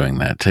people doing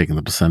that, taking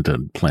the placenta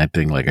and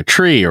planting like a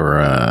tree or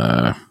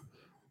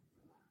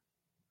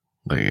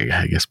like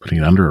I guess putting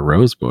it under a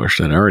rose bush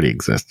that already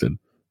existed.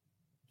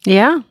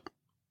 Yeah.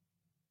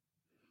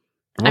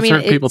 I've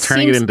heard people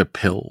turning it into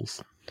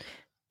pills.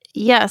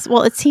 Yes.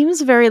 Well, it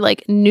seems very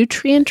like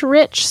nutrient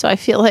rich. So I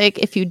feel like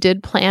if you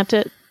did plant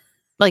it,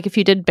 like if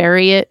you did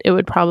bury it, it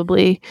would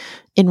probably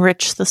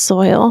enrich the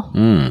soil.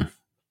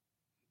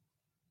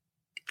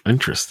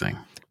 Interesting.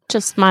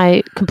 Just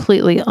my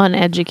completely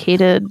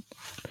uneducated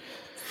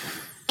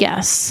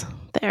guess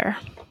there.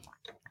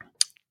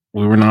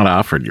 We were not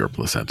offered your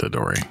placenta,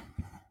 Dory.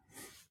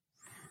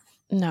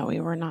 No, we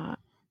were not.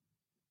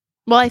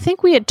 Well, I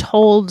think we had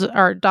told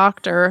our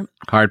doctor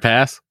Hard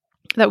pass?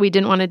 that we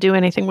didn't want to do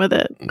anything with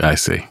it. I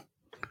see.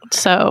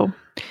 So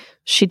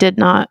she did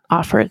not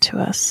offer it to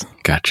us.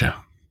 Gotcha.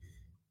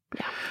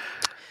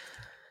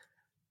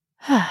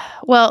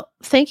 Well,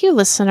 thank you,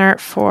 listener,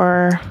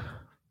 for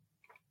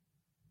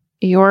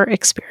your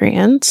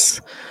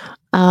experience.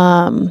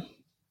 I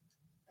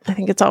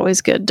think it's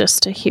always good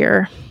just to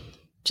hear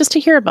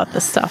about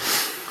this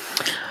stuff.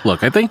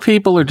 Look, I think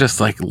people are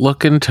just like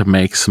looking to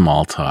make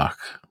small talk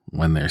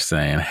when they're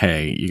saying,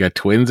 "Hey, you got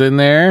twins in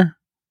there,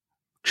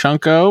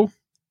 Chunko?"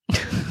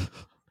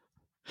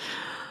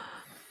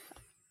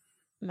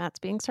 Matt's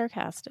being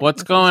sarcastic.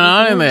 What's going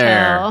on in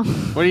there?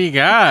 What do you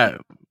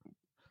got?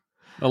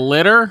 A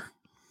litter?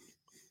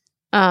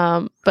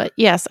 But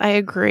yes, I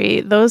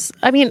agree. Those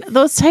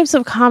types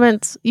of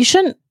comments, you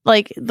shouldn't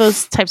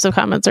those types of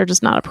comments are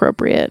just not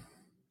appropriate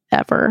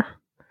ever.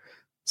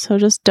 So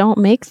just don't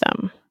make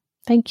them.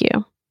 Thank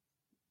you.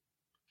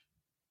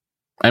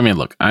 I mean,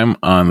 look, I'm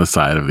on the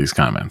side of these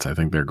comments. I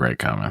think they're great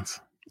comments.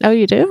 Oh,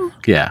 you do?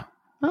 Yeah.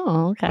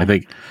 Oh, okay. I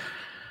think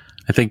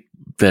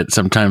that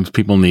sometimes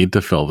people need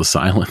to fill the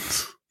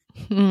silence.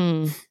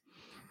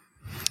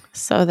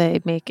 So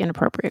they make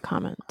inappropriate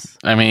comments.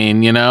 I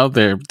mean,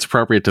 it's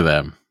appropriate to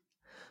them.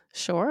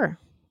 Sure.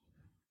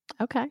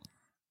 Okay.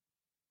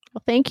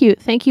 Well, thank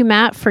you,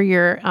 Matt, for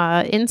your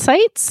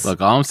insights. Look,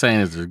 all I'm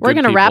saying is we're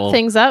going to wrap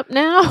things up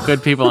now.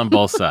 Good people on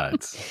both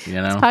sides.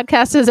 This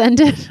podcast has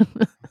ended.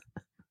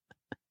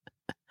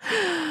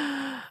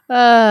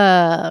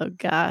 Oh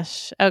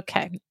gosh.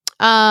 Okay.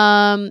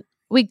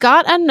 We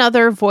got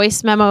another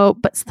voice memo,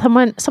 but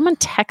someone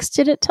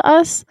texted it to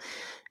us,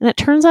 and it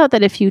turns out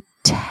that if you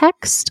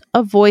text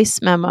a voice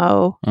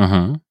memo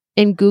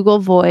in Google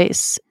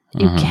Voice,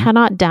 you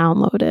cannot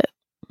download it.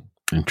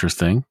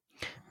 Interesting.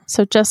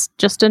 So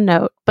just a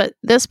note. But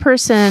this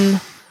person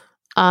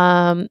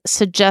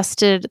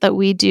suggested that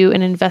we do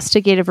an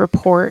investigative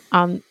report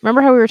on.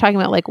 Remember how we were talking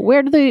about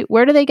where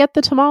do they get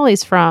the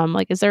tamales from?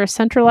 Is there a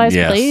centralized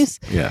place?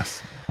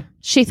 Yes.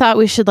 She thought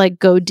we should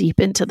go deep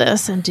into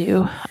this and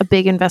do a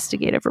big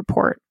investigative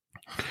report.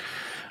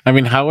 I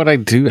mean, how would I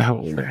do?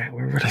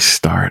 Where would I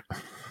start?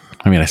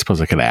 I mean, I suppose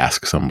I could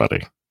ask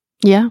somebody.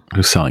 Yeah.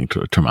 Who's selling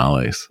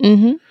tamales.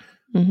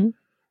 Mm-hmm. Mm-hmm.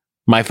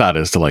 My thought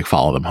is to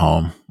follow them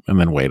home and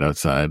then wait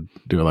outside,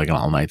 do an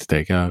all-night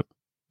stakeout.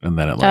 And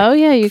then at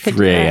you could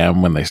 3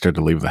 a.m. when they start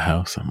to leave the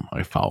house,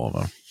 I follow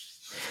them.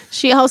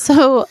 She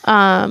also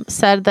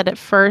said that at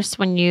first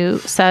when you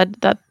said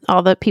that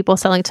all the people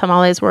selling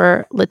tamales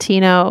were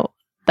Latino,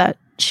 that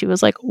she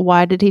was like,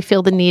 why did he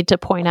feel the need to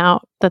point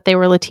out that they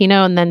were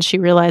Latino? And then she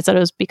realized that it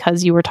was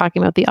because you were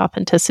talking about the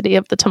authenticity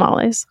of the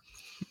tamales.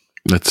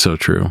 That's so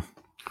true.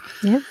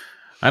 Yeah.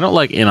 I don't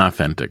like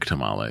inauthentic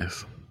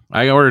tamales.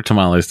 I ordered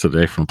tamales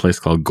today from a place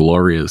called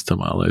Gloria's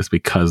Tamales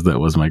because that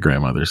was my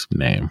grandmother's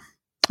name.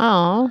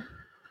 Oh.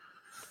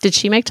 Did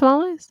she make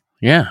tamales?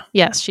 Yeah.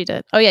 Yes, she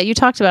did. Oh, yeah. You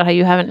talked about how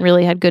you haven't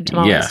really had good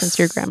tamales since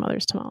your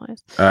grandmother's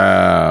tamales.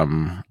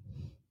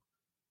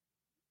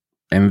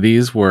 And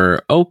these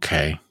were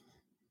okay.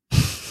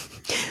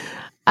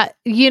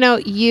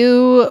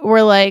 You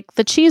were like,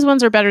 the cheese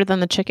ones are better than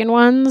the chicken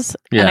ones.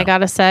 Yeah. And I got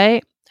to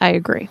say, I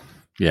agree.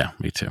 Yeah,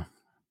 me too.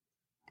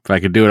 If I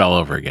could do it all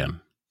over again,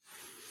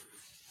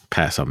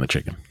 pass on the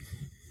chicken.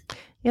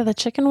 Yeah, the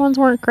chicken ones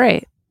weren't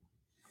great.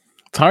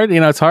 It's hard,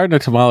 it's hard in a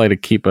tamale to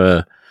keep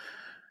the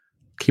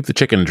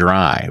chicken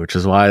dry, which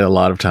is why a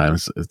lot of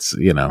times it's,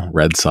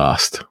 red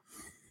sauced.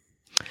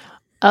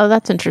 Oh,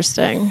 that's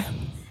interesting.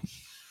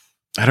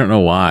 I don't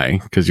know why,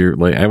 because you're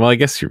I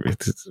guess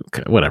it's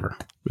whatever.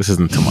 This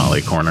isn't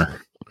Tamale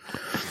Corner.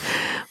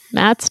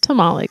 Matt's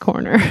Tamale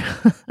Corner.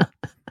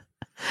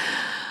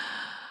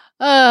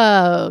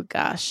 Oh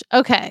gosh.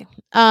 Okay.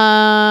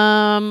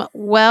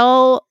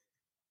 Well,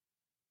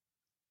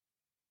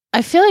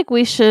 I feel like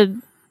we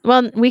should.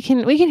 Well, we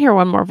can hear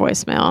one more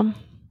voicemail,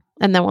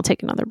 and then we'll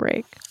take another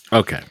break.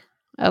 Okay.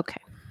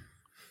 Okay.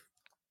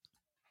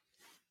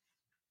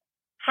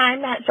 Hi,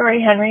 Matt,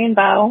 Dory, Henry, and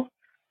Bo.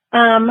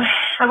 I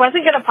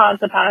wasn't going to pause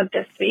the pod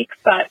this week,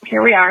 but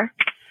here we are.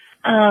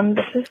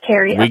 This is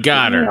Carrie. We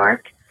got her. New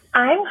York.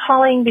 I'm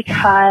calling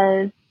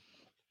because,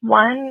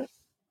 one,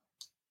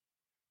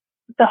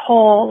 the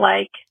whole,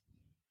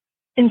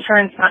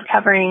 insurance not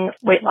covering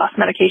weight loss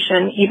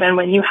medication, even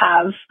when you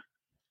have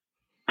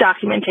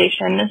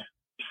documentation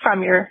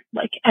from your,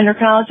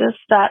 endocrinologist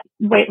that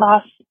weight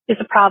loss is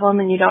a problem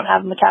and you don't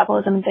have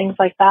metabolism and things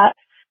like that.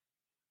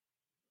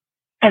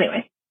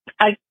 Anyway,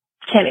 I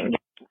can't even get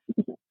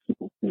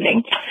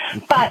meeting.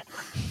 But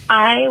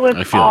I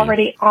was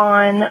already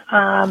on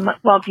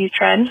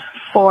Wellbutrin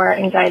for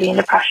anxiety and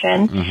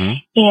depression,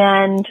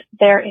 and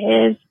there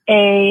is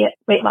a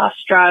weight loss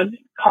drug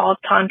called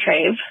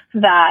Contrave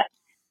that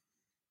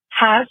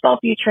has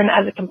Wellbutrin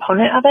as a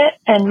component of it.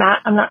 And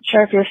Matt, I'm not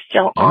sure if you're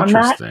still on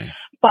that,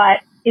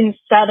 but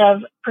instead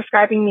of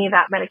prescribing me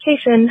that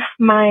medication,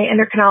 my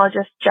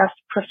endocrinologist just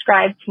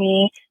prescribed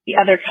me the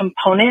other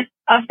component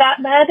of that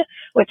med,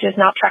 which is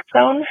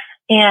naltrexone.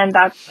 And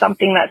that's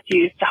something that's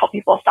used to help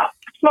people stop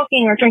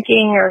smoking or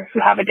drinking or who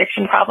have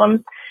addiction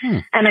problems.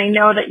 And I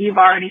know that you've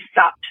already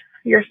stopped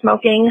your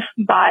smoking,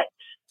 but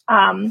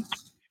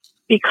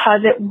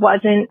because it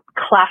wasn't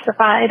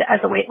classified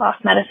as a weight loss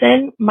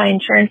medicine, my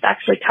insurance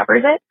actually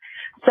covers it.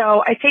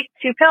 So I take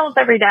 2 pills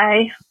every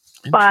day,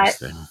 but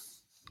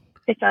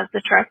it does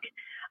the trick.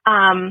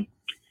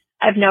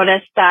 I've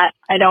noticed that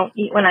I don't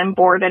eat when I'm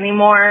bored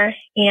anymore,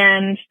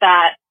 and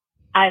that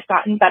I've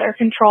gotten better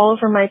control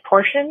over my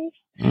portions.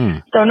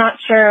 So not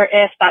sure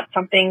if that's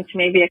something to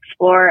maybe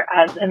explore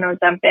as an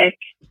Ozempic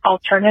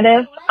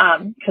alternative,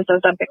 because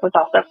Ozempic was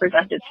also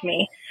presented to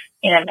me,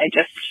 and I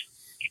just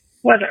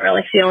wasn't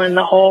really feeling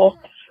the whole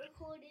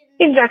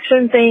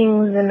injection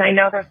things. And I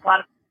know there's a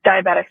lot of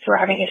diabetics who are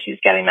having issues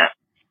getting that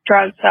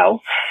drug, so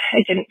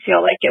I didn't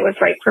feel like it was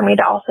right for me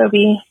to also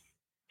be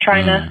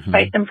trying to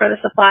fight them for the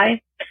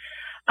supply.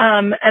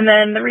 And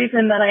then the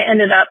reason that I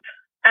ended up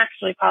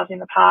actually pausing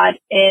the pod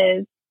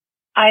is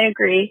I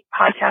agree,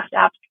 podcast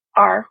apps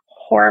are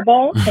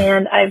horrible,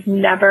 and I've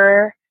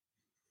never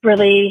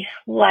really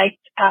liked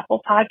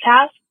Apple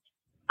Podcasts.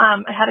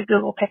 I had a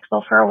Google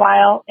Pixel for a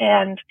while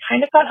and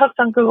kind of got hooked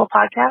on Google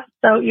Podcasts.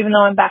 So even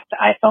though I'm back to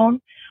iPhone,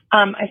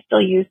 I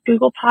still use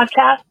Google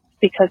Podcasts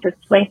because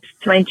it's linked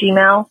to my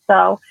Gmail.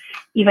 So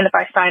even if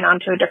I sign on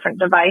to a different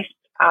device.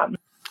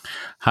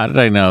 How did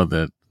I know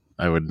that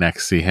I would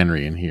next see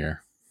Henry in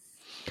here?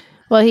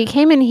 Well, he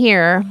came in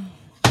here.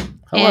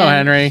 Hello,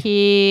 Henry.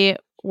 He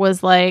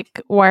was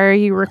like, why are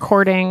you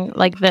recording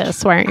like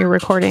this? Why aren't you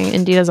recording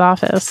in Dita's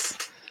office?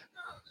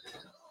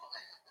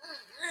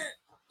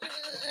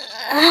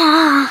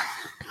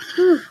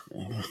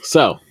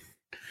 So,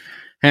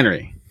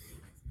 Henry,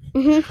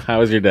 how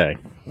was your day?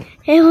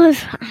 It was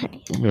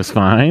fine. It was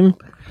fine?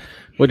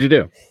 What'd you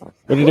do?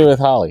 What'd you do with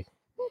Holly?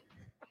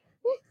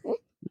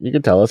 You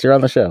can tell us. You're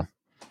on the show.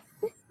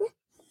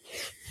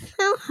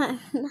 No, I'm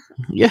not.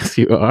 Yes,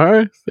 you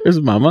are. There's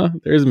Mama.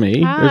 There's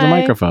me. Hi. There's a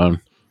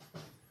microphone.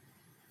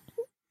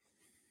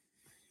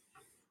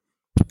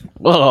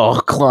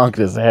 Oh, clonked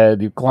his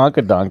head. You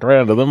clonk-a-donked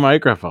right into the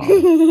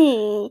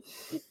microphone.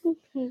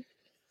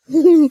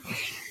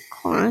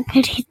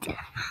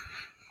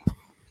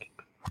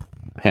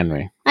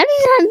 Henry. Why does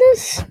it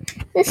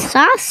have this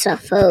sauce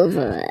stuff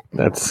over it?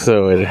 That's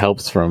so it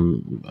helps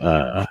from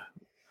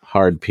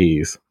hard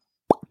peas.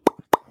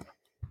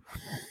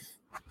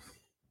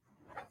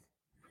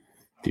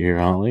 Do you hear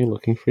Holly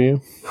looking for you?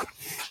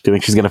 Do you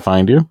think she's going to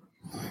find you?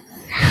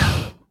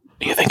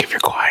 Do you think if you're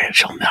quiet,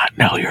 she'll not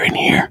know you're in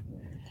here?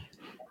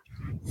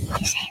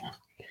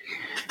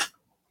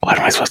 What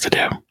am I supposed to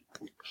do?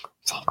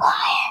 Say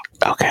quiet.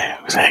 Okay,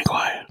 I'm saying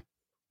quiet.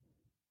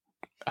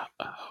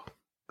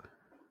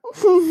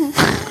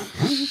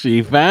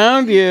 She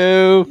found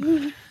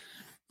you.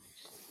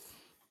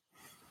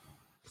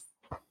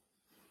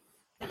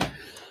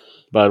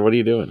 Bud, what are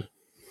you doing?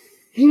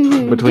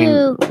 What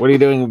are you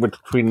doing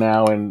between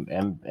now and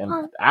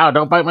ow,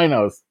 don't bite my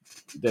nose.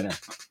 Dinner.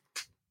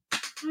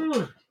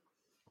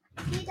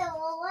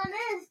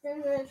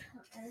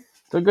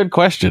 It's a good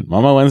question.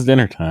 Mama, when's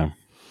dinner time?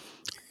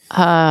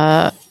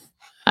 I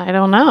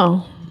don't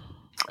know.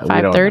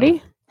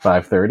 5:30?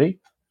 5:30?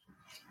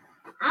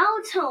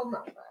 I'll tell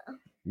Mama.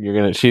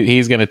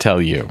 He's gonna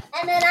tell you.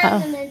 And then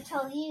I'm gonna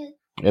tell you.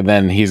 And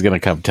then he's gonna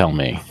come tell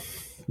me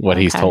what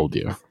he's told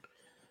you.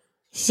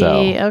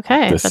 So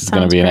this is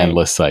going to be an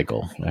endless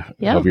cycle.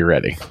 I hope you're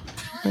ready.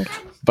 Okay.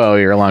 Bo,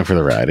 you're along for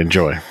the ride.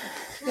 Enjoy.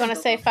 You want to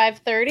say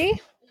 5:30?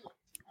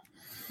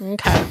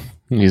 Okay.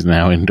 He's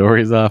now in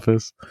Dory's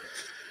office.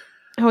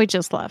 Oh, he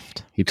just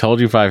left. He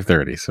told you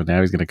 5:30, so now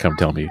he's going to come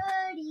tell me.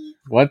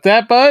 What's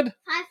that, bud?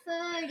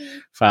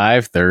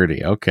 5:30.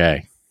 5:30.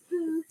 Okay.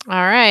 All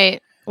right.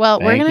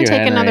 Well, we're going to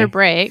take another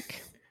break.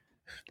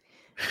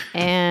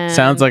 And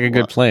sounds like a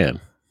good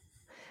plan.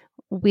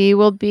 We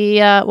will be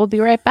we'll be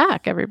right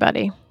back,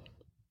 everybody.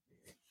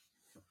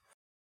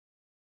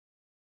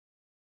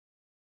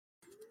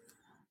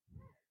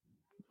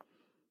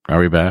 Are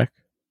we back?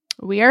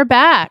 We are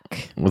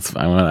back.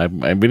 I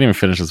didn't even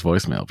finish this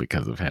voicemail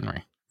because of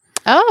Henry.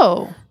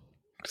 Oh.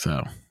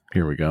 So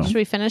here we go. Should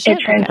we finish it?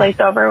 It translates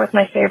over with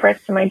my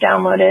favorites and my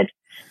downloaded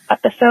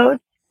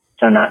episodes.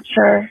 So not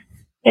sure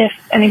if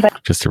anybody...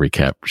 Just to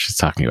recap, she's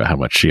talking about how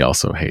much she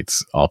also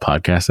hates all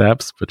podcast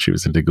apps, but she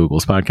was into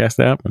Google's podcast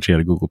app when she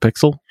had a Google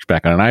Pixel. She's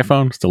back on an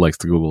iPhone, still likes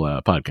the Google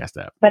podcast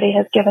app. Everybody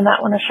has given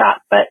that one a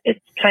shot, but it's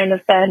kind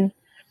of been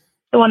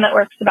the one that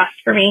works the best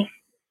for me.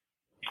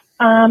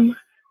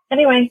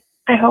 Anyway,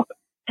 I hope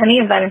any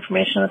of that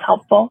information was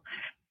helpful.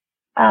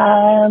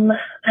 I'm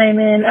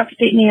in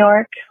upstate New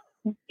York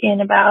in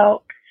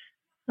about,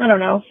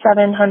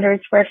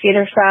 700 square feet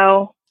or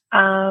so.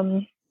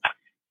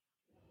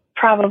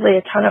 Probably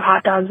a ton of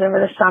hot dogs over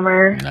the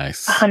summer.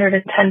 Nice.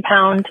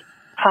 110-pound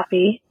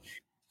puppy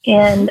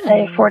and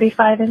a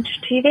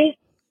 45-inch TV.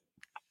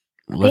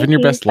 Living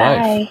your best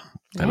life.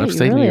 That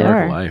upstate New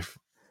York life.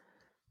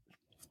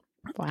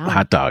 Wow.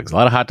 Hot dogs. A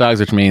lot of hot dogs,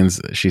 which means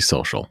she's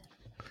social.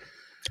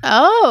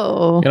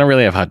 Oh. You don't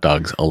really have hot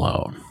dogs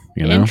alone.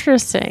 You know?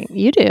 Interesting.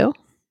 You do.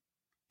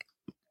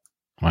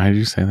 Why did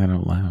you say that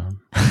out loud?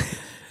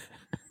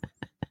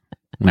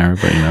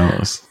 Everybody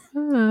knows.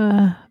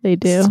 They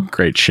do. It's a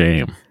great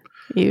shame.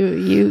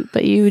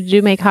 But you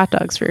do make hot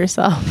dogs for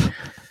yourself.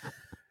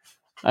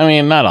 I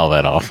mean, not all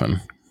that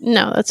often.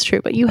 No, that's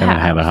true. But you I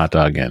haven't had a hot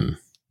dog in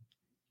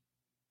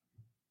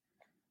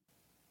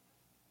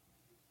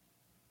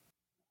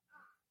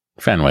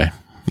Fenway.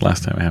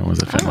 Last time I had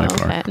was at Fenway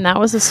Park. And that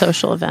was a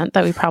social event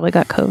that we probably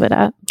got COVID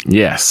at.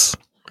 Yes.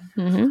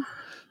 Mm-hmm.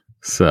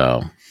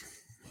 So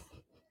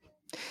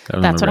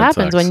that's what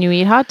happens when you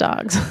eat hot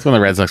dogs. That's when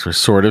the Red Sox were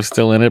sort of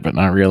still in it, but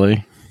not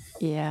really.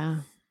 Yeah.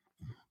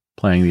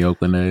 Playing the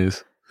Oakland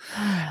A's.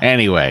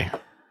 Anyway,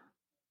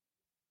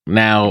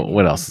 now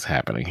what else is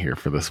happening here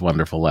for this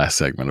wonderful last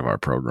segment of our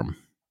program?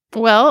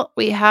 Well,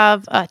 we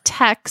have a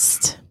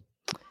text.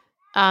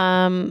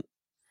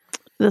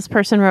 This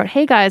person wrote,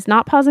 "Hey guys,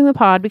 not pausing the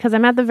pod because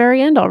I'm at the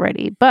very end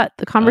already, but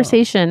the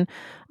conversation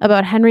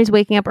about Henry's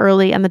waking up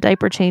early and the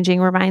diaper changing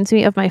reminds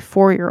me of my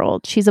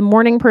 4-year-old. She's a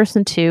morning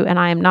person too, and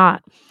I am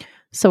not.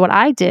 So what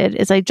I did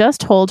is I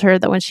just told her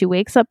that when she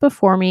wakes up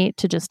before me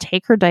to just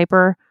take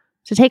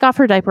off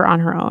her diaper on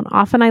her own.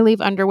 Often I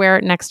leave underwear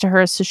next to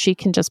her so she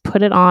can just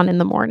put it on in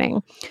the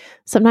morning.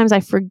 Sometimes I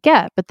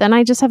forget, but then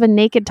I just have a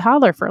naked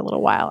toddler for a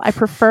little while. I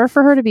prefer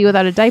for her to be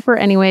without a diaper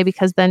anyway,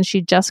 because then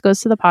she just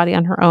goes to the potty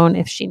on her own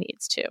if she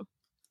needs to."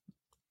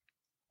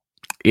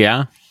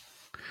 Yeah.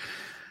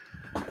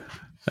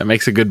 That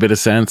makes a good bit of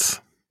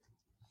sense.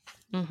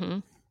 Mm-hmm.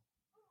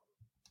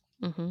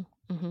 Mm-hmm.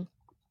 Mm-hmm.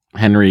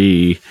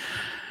 Henry,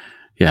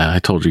 yeah, I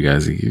told you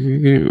guys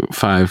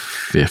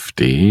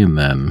 5:50, and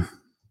then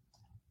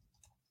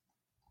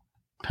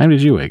time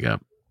did you wake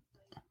up?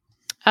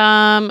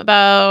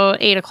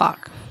 About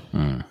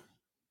 8:00.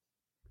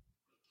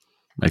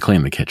 I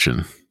cleaned the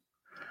kitchen.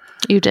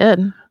 You did,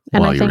 and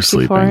while you were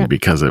sleeping,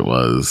 because it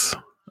was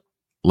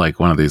like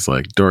one of these,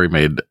 like, Dory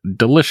made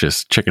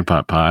delicious chicken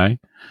pot pie.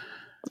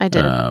 I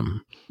did.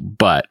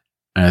 But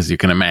as you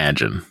can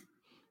imagine,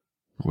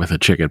 with a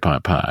chicken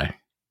pot pie,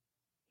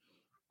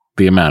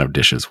 the amount of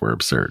dishes were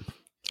absurd.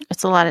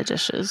 It's a lot of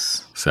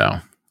dishes. So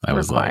I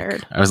was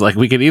like,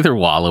 we could either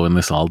wallow in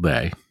this all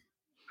day,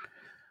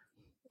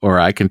 or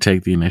I can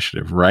take the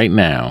initiative right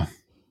now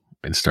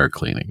and start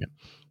cleaning it.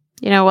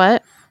 You know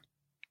what?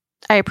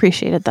 I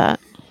appreciated that.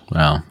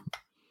 Well,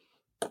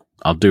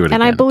 I'll do it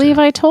again. And I believe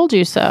I told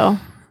you so.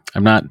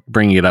 I'm not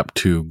bringing it up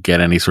to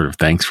get any sort of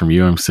thanks from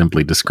you. I'm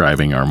simply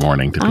describing our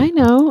morning to people. I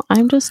know.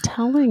 I'm just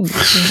telling you.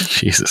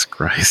 Jesus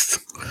Christ.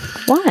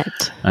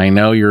 What? I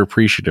know you're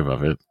appreciative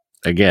of it.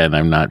 Again,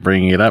 I'm not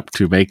bringing it up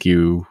to make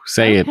you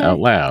say it out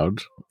loud.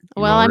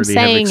 Well, I'm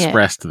saying have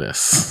expressed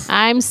this.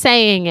 I'm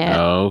saying it.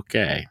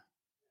 Okay.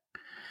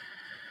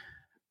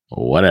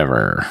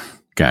 Whatever.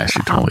 Guys,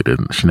 she totally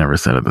didn't. She never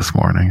said it this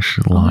morning.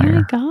 She's a liar. Oh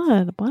my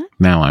God. What?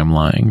 Now I'm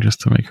lying just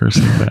to make her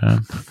seem bad.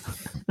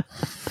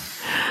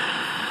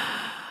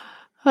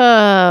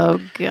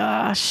 Oh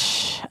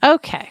gosh.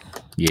 Okay.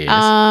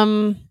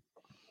 Yes.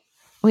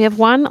 We have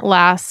one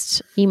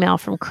last email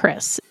from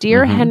Chris.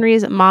 Dear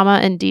Henry's Mama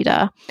and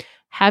Dita,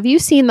 have you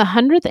seen the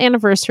 100th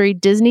anniversary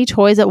Disney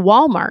toys at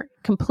Walmart,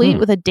 complete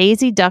with a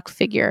Daisy Duck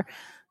figure?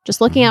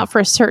 Just looking out for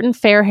a certain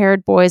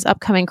fair-haired boy's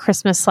upcoming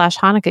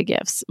Christmas/Hanukkah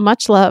gifts.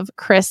 Much love,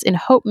 Chris, in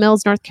Hope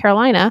Mills, North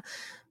Carolina.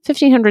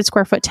 1,500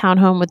 square foot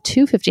townhome with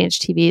 2 50-inch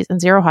TVs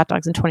and 0 hot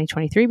dogs in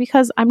 2023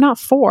 because I'm not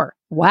 4.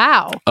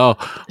 Wow. Oh,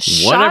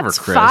 whatever, Shots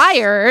Chris.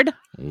 fired.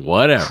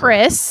 Whatever.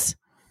 Chris.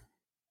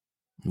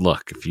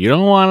 Look, if you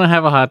don't want to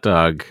have a hot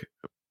dog,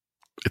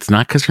 it's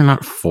not because you're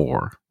not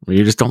 4.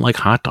 You just don't like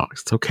hot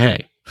dogs. It's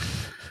okay.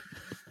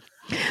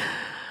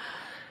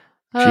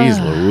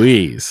 Jeez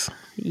Louise.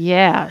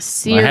 Yeah,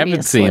 seriously. Well, I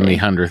haven't seen the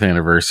 100th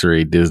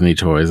anniversary Disney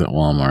toys at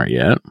Walmart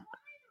yet.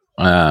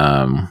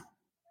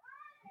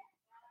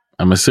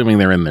 I'm assuming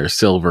they're in their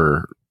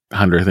silver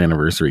 100th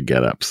anniversary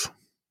get-ups.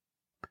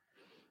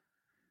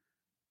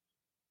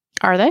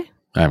 Are they?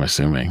 I'm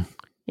assuming.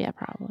 Yeah,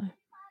 probably.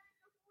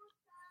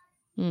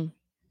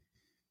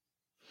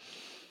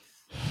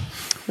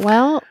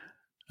 Well,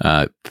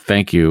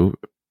 thank you.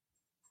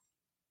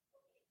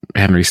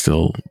 Henry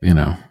still,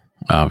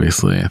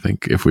 obviously, I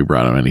think if we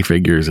brought him any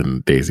figures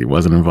and Daisy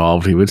wasn't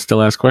involved, he would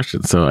still ask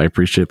questions. So I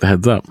appreciate the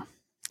heads up.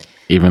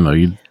 Even though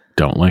you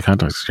don't like hot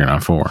dogs, you're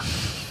not 4.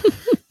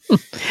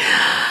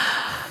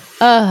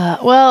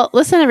 Well,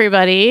 listen,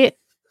 everybody.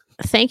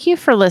 Thank you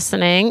for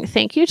listening.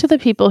 Thank you to the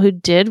people who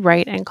did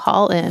write and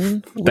call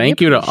in. Thank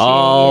you to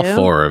all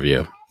 4 of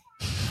you.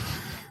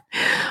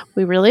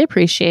 We really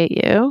appreciate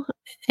you.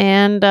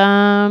 And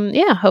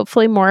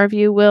hopefully more of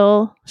you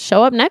will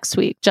show up next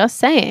week. Just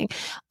saying.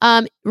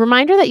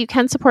 Reminder that you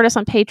can support us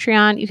on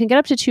Patreon. You can get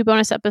up to 2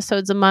 bonus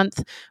episodes a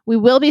month. We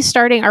will be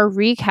starting our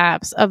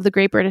recaps of the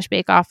Great British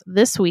Bake Off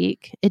this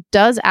week. It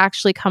does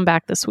actually come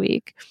back this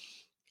week.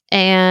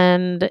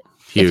 And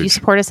Huge. If you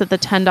support us at the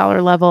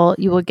 $10 level,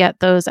 you will get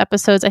those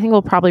episodes. I think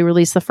we'll probably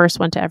release the first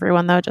one to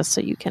everyone, though, just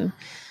so you can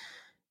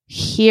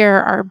hear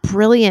our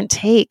brilliant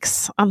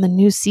takes on the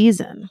new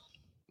season.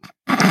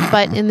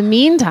 But in the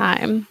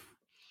meantime,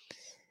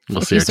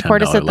 We'll If see you our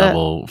support us $10 at the-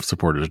 level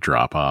supporters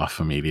drop off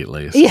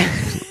immediately. So, Yeah.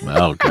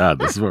 oh God,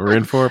 this is what we're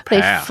in for.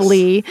 Pass. They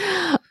flee.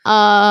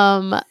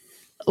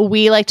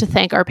 We like to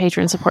thank our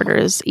Patreon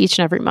supporters each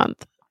and every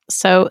month.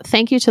 So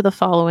thank you to the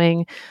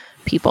following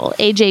people: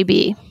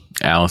 AJB,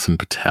 Allison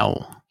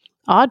Patel,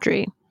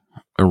 Audrey,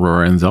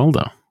 Aurora and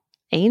Zelda,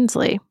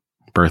 Ainsley,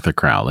 Bertha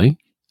Crowley,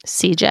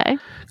 CJ,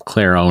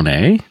 Claire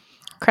One,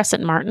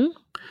 Crescent Martin,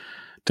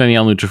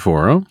 Danielle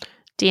Nutriforo,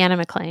 Deanna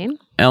McLean,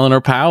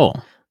 Eleanor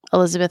Powell,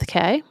 Elizabeth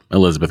K,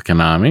 Elizabeth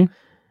Kanami,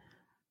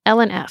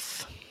 Ellen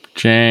F,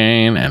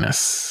 Jane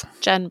Ennis,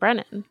 Jen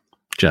Brennan,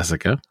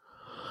 Jessica,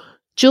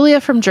 Julia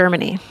from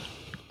Germany,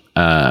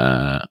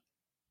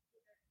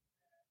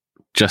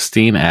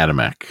 Justine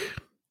Adamek,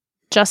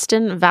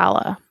 Justin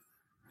Valla,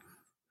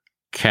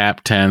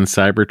 Cap 10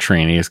 Cyber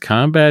Trini, his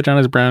comm badge on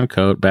his brown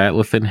coat,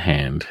 batleth in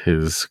hand,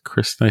 his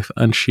Chris knife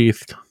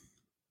unsheathed.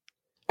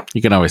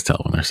 You can always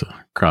tell when there's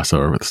a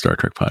crossover with the Star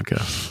Trek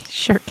podcast.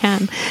 sure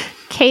can,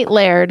 Kate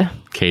Laird,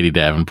 Katie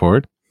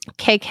Davenport,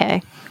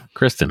 KK,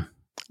 Kristen,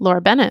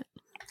 Laura Bennett,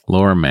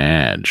 Laura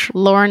Madge,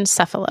 Lauren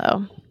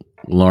Cephalo,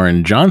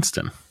 Lauren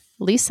Johnston,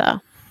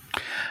 Lisa,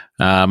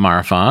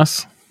 Mara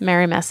Foss,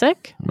 Mary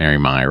Messick, Mary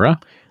Myra,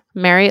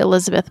 Mary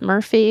Elizabeth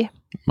Murphy,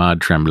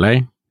 Maud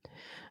Tremblay,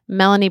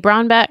 Melanie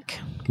Braunbeck,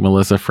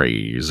 Melissa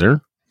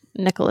Fraser,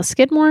 Nicholas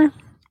Skidmore,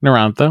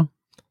 Narantha,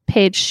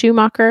 Paige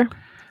Schumacher,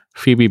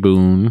 Phoebe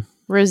Boone,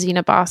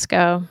 Rosina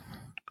Bosco,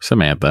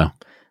 Samantha,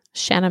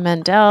 Shanna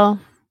Mendel,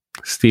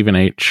 Stephen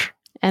H.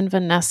 and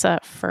Vanessa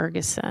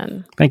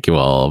Ferguson. Thank you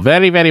all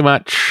very, very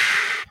much.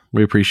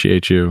 We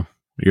appreciate you.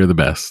 You're the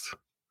best.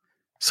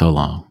 So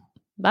long.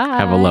 Bye.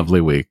 Have a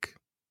lovely week.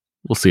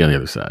 We'll see you on the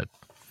other side.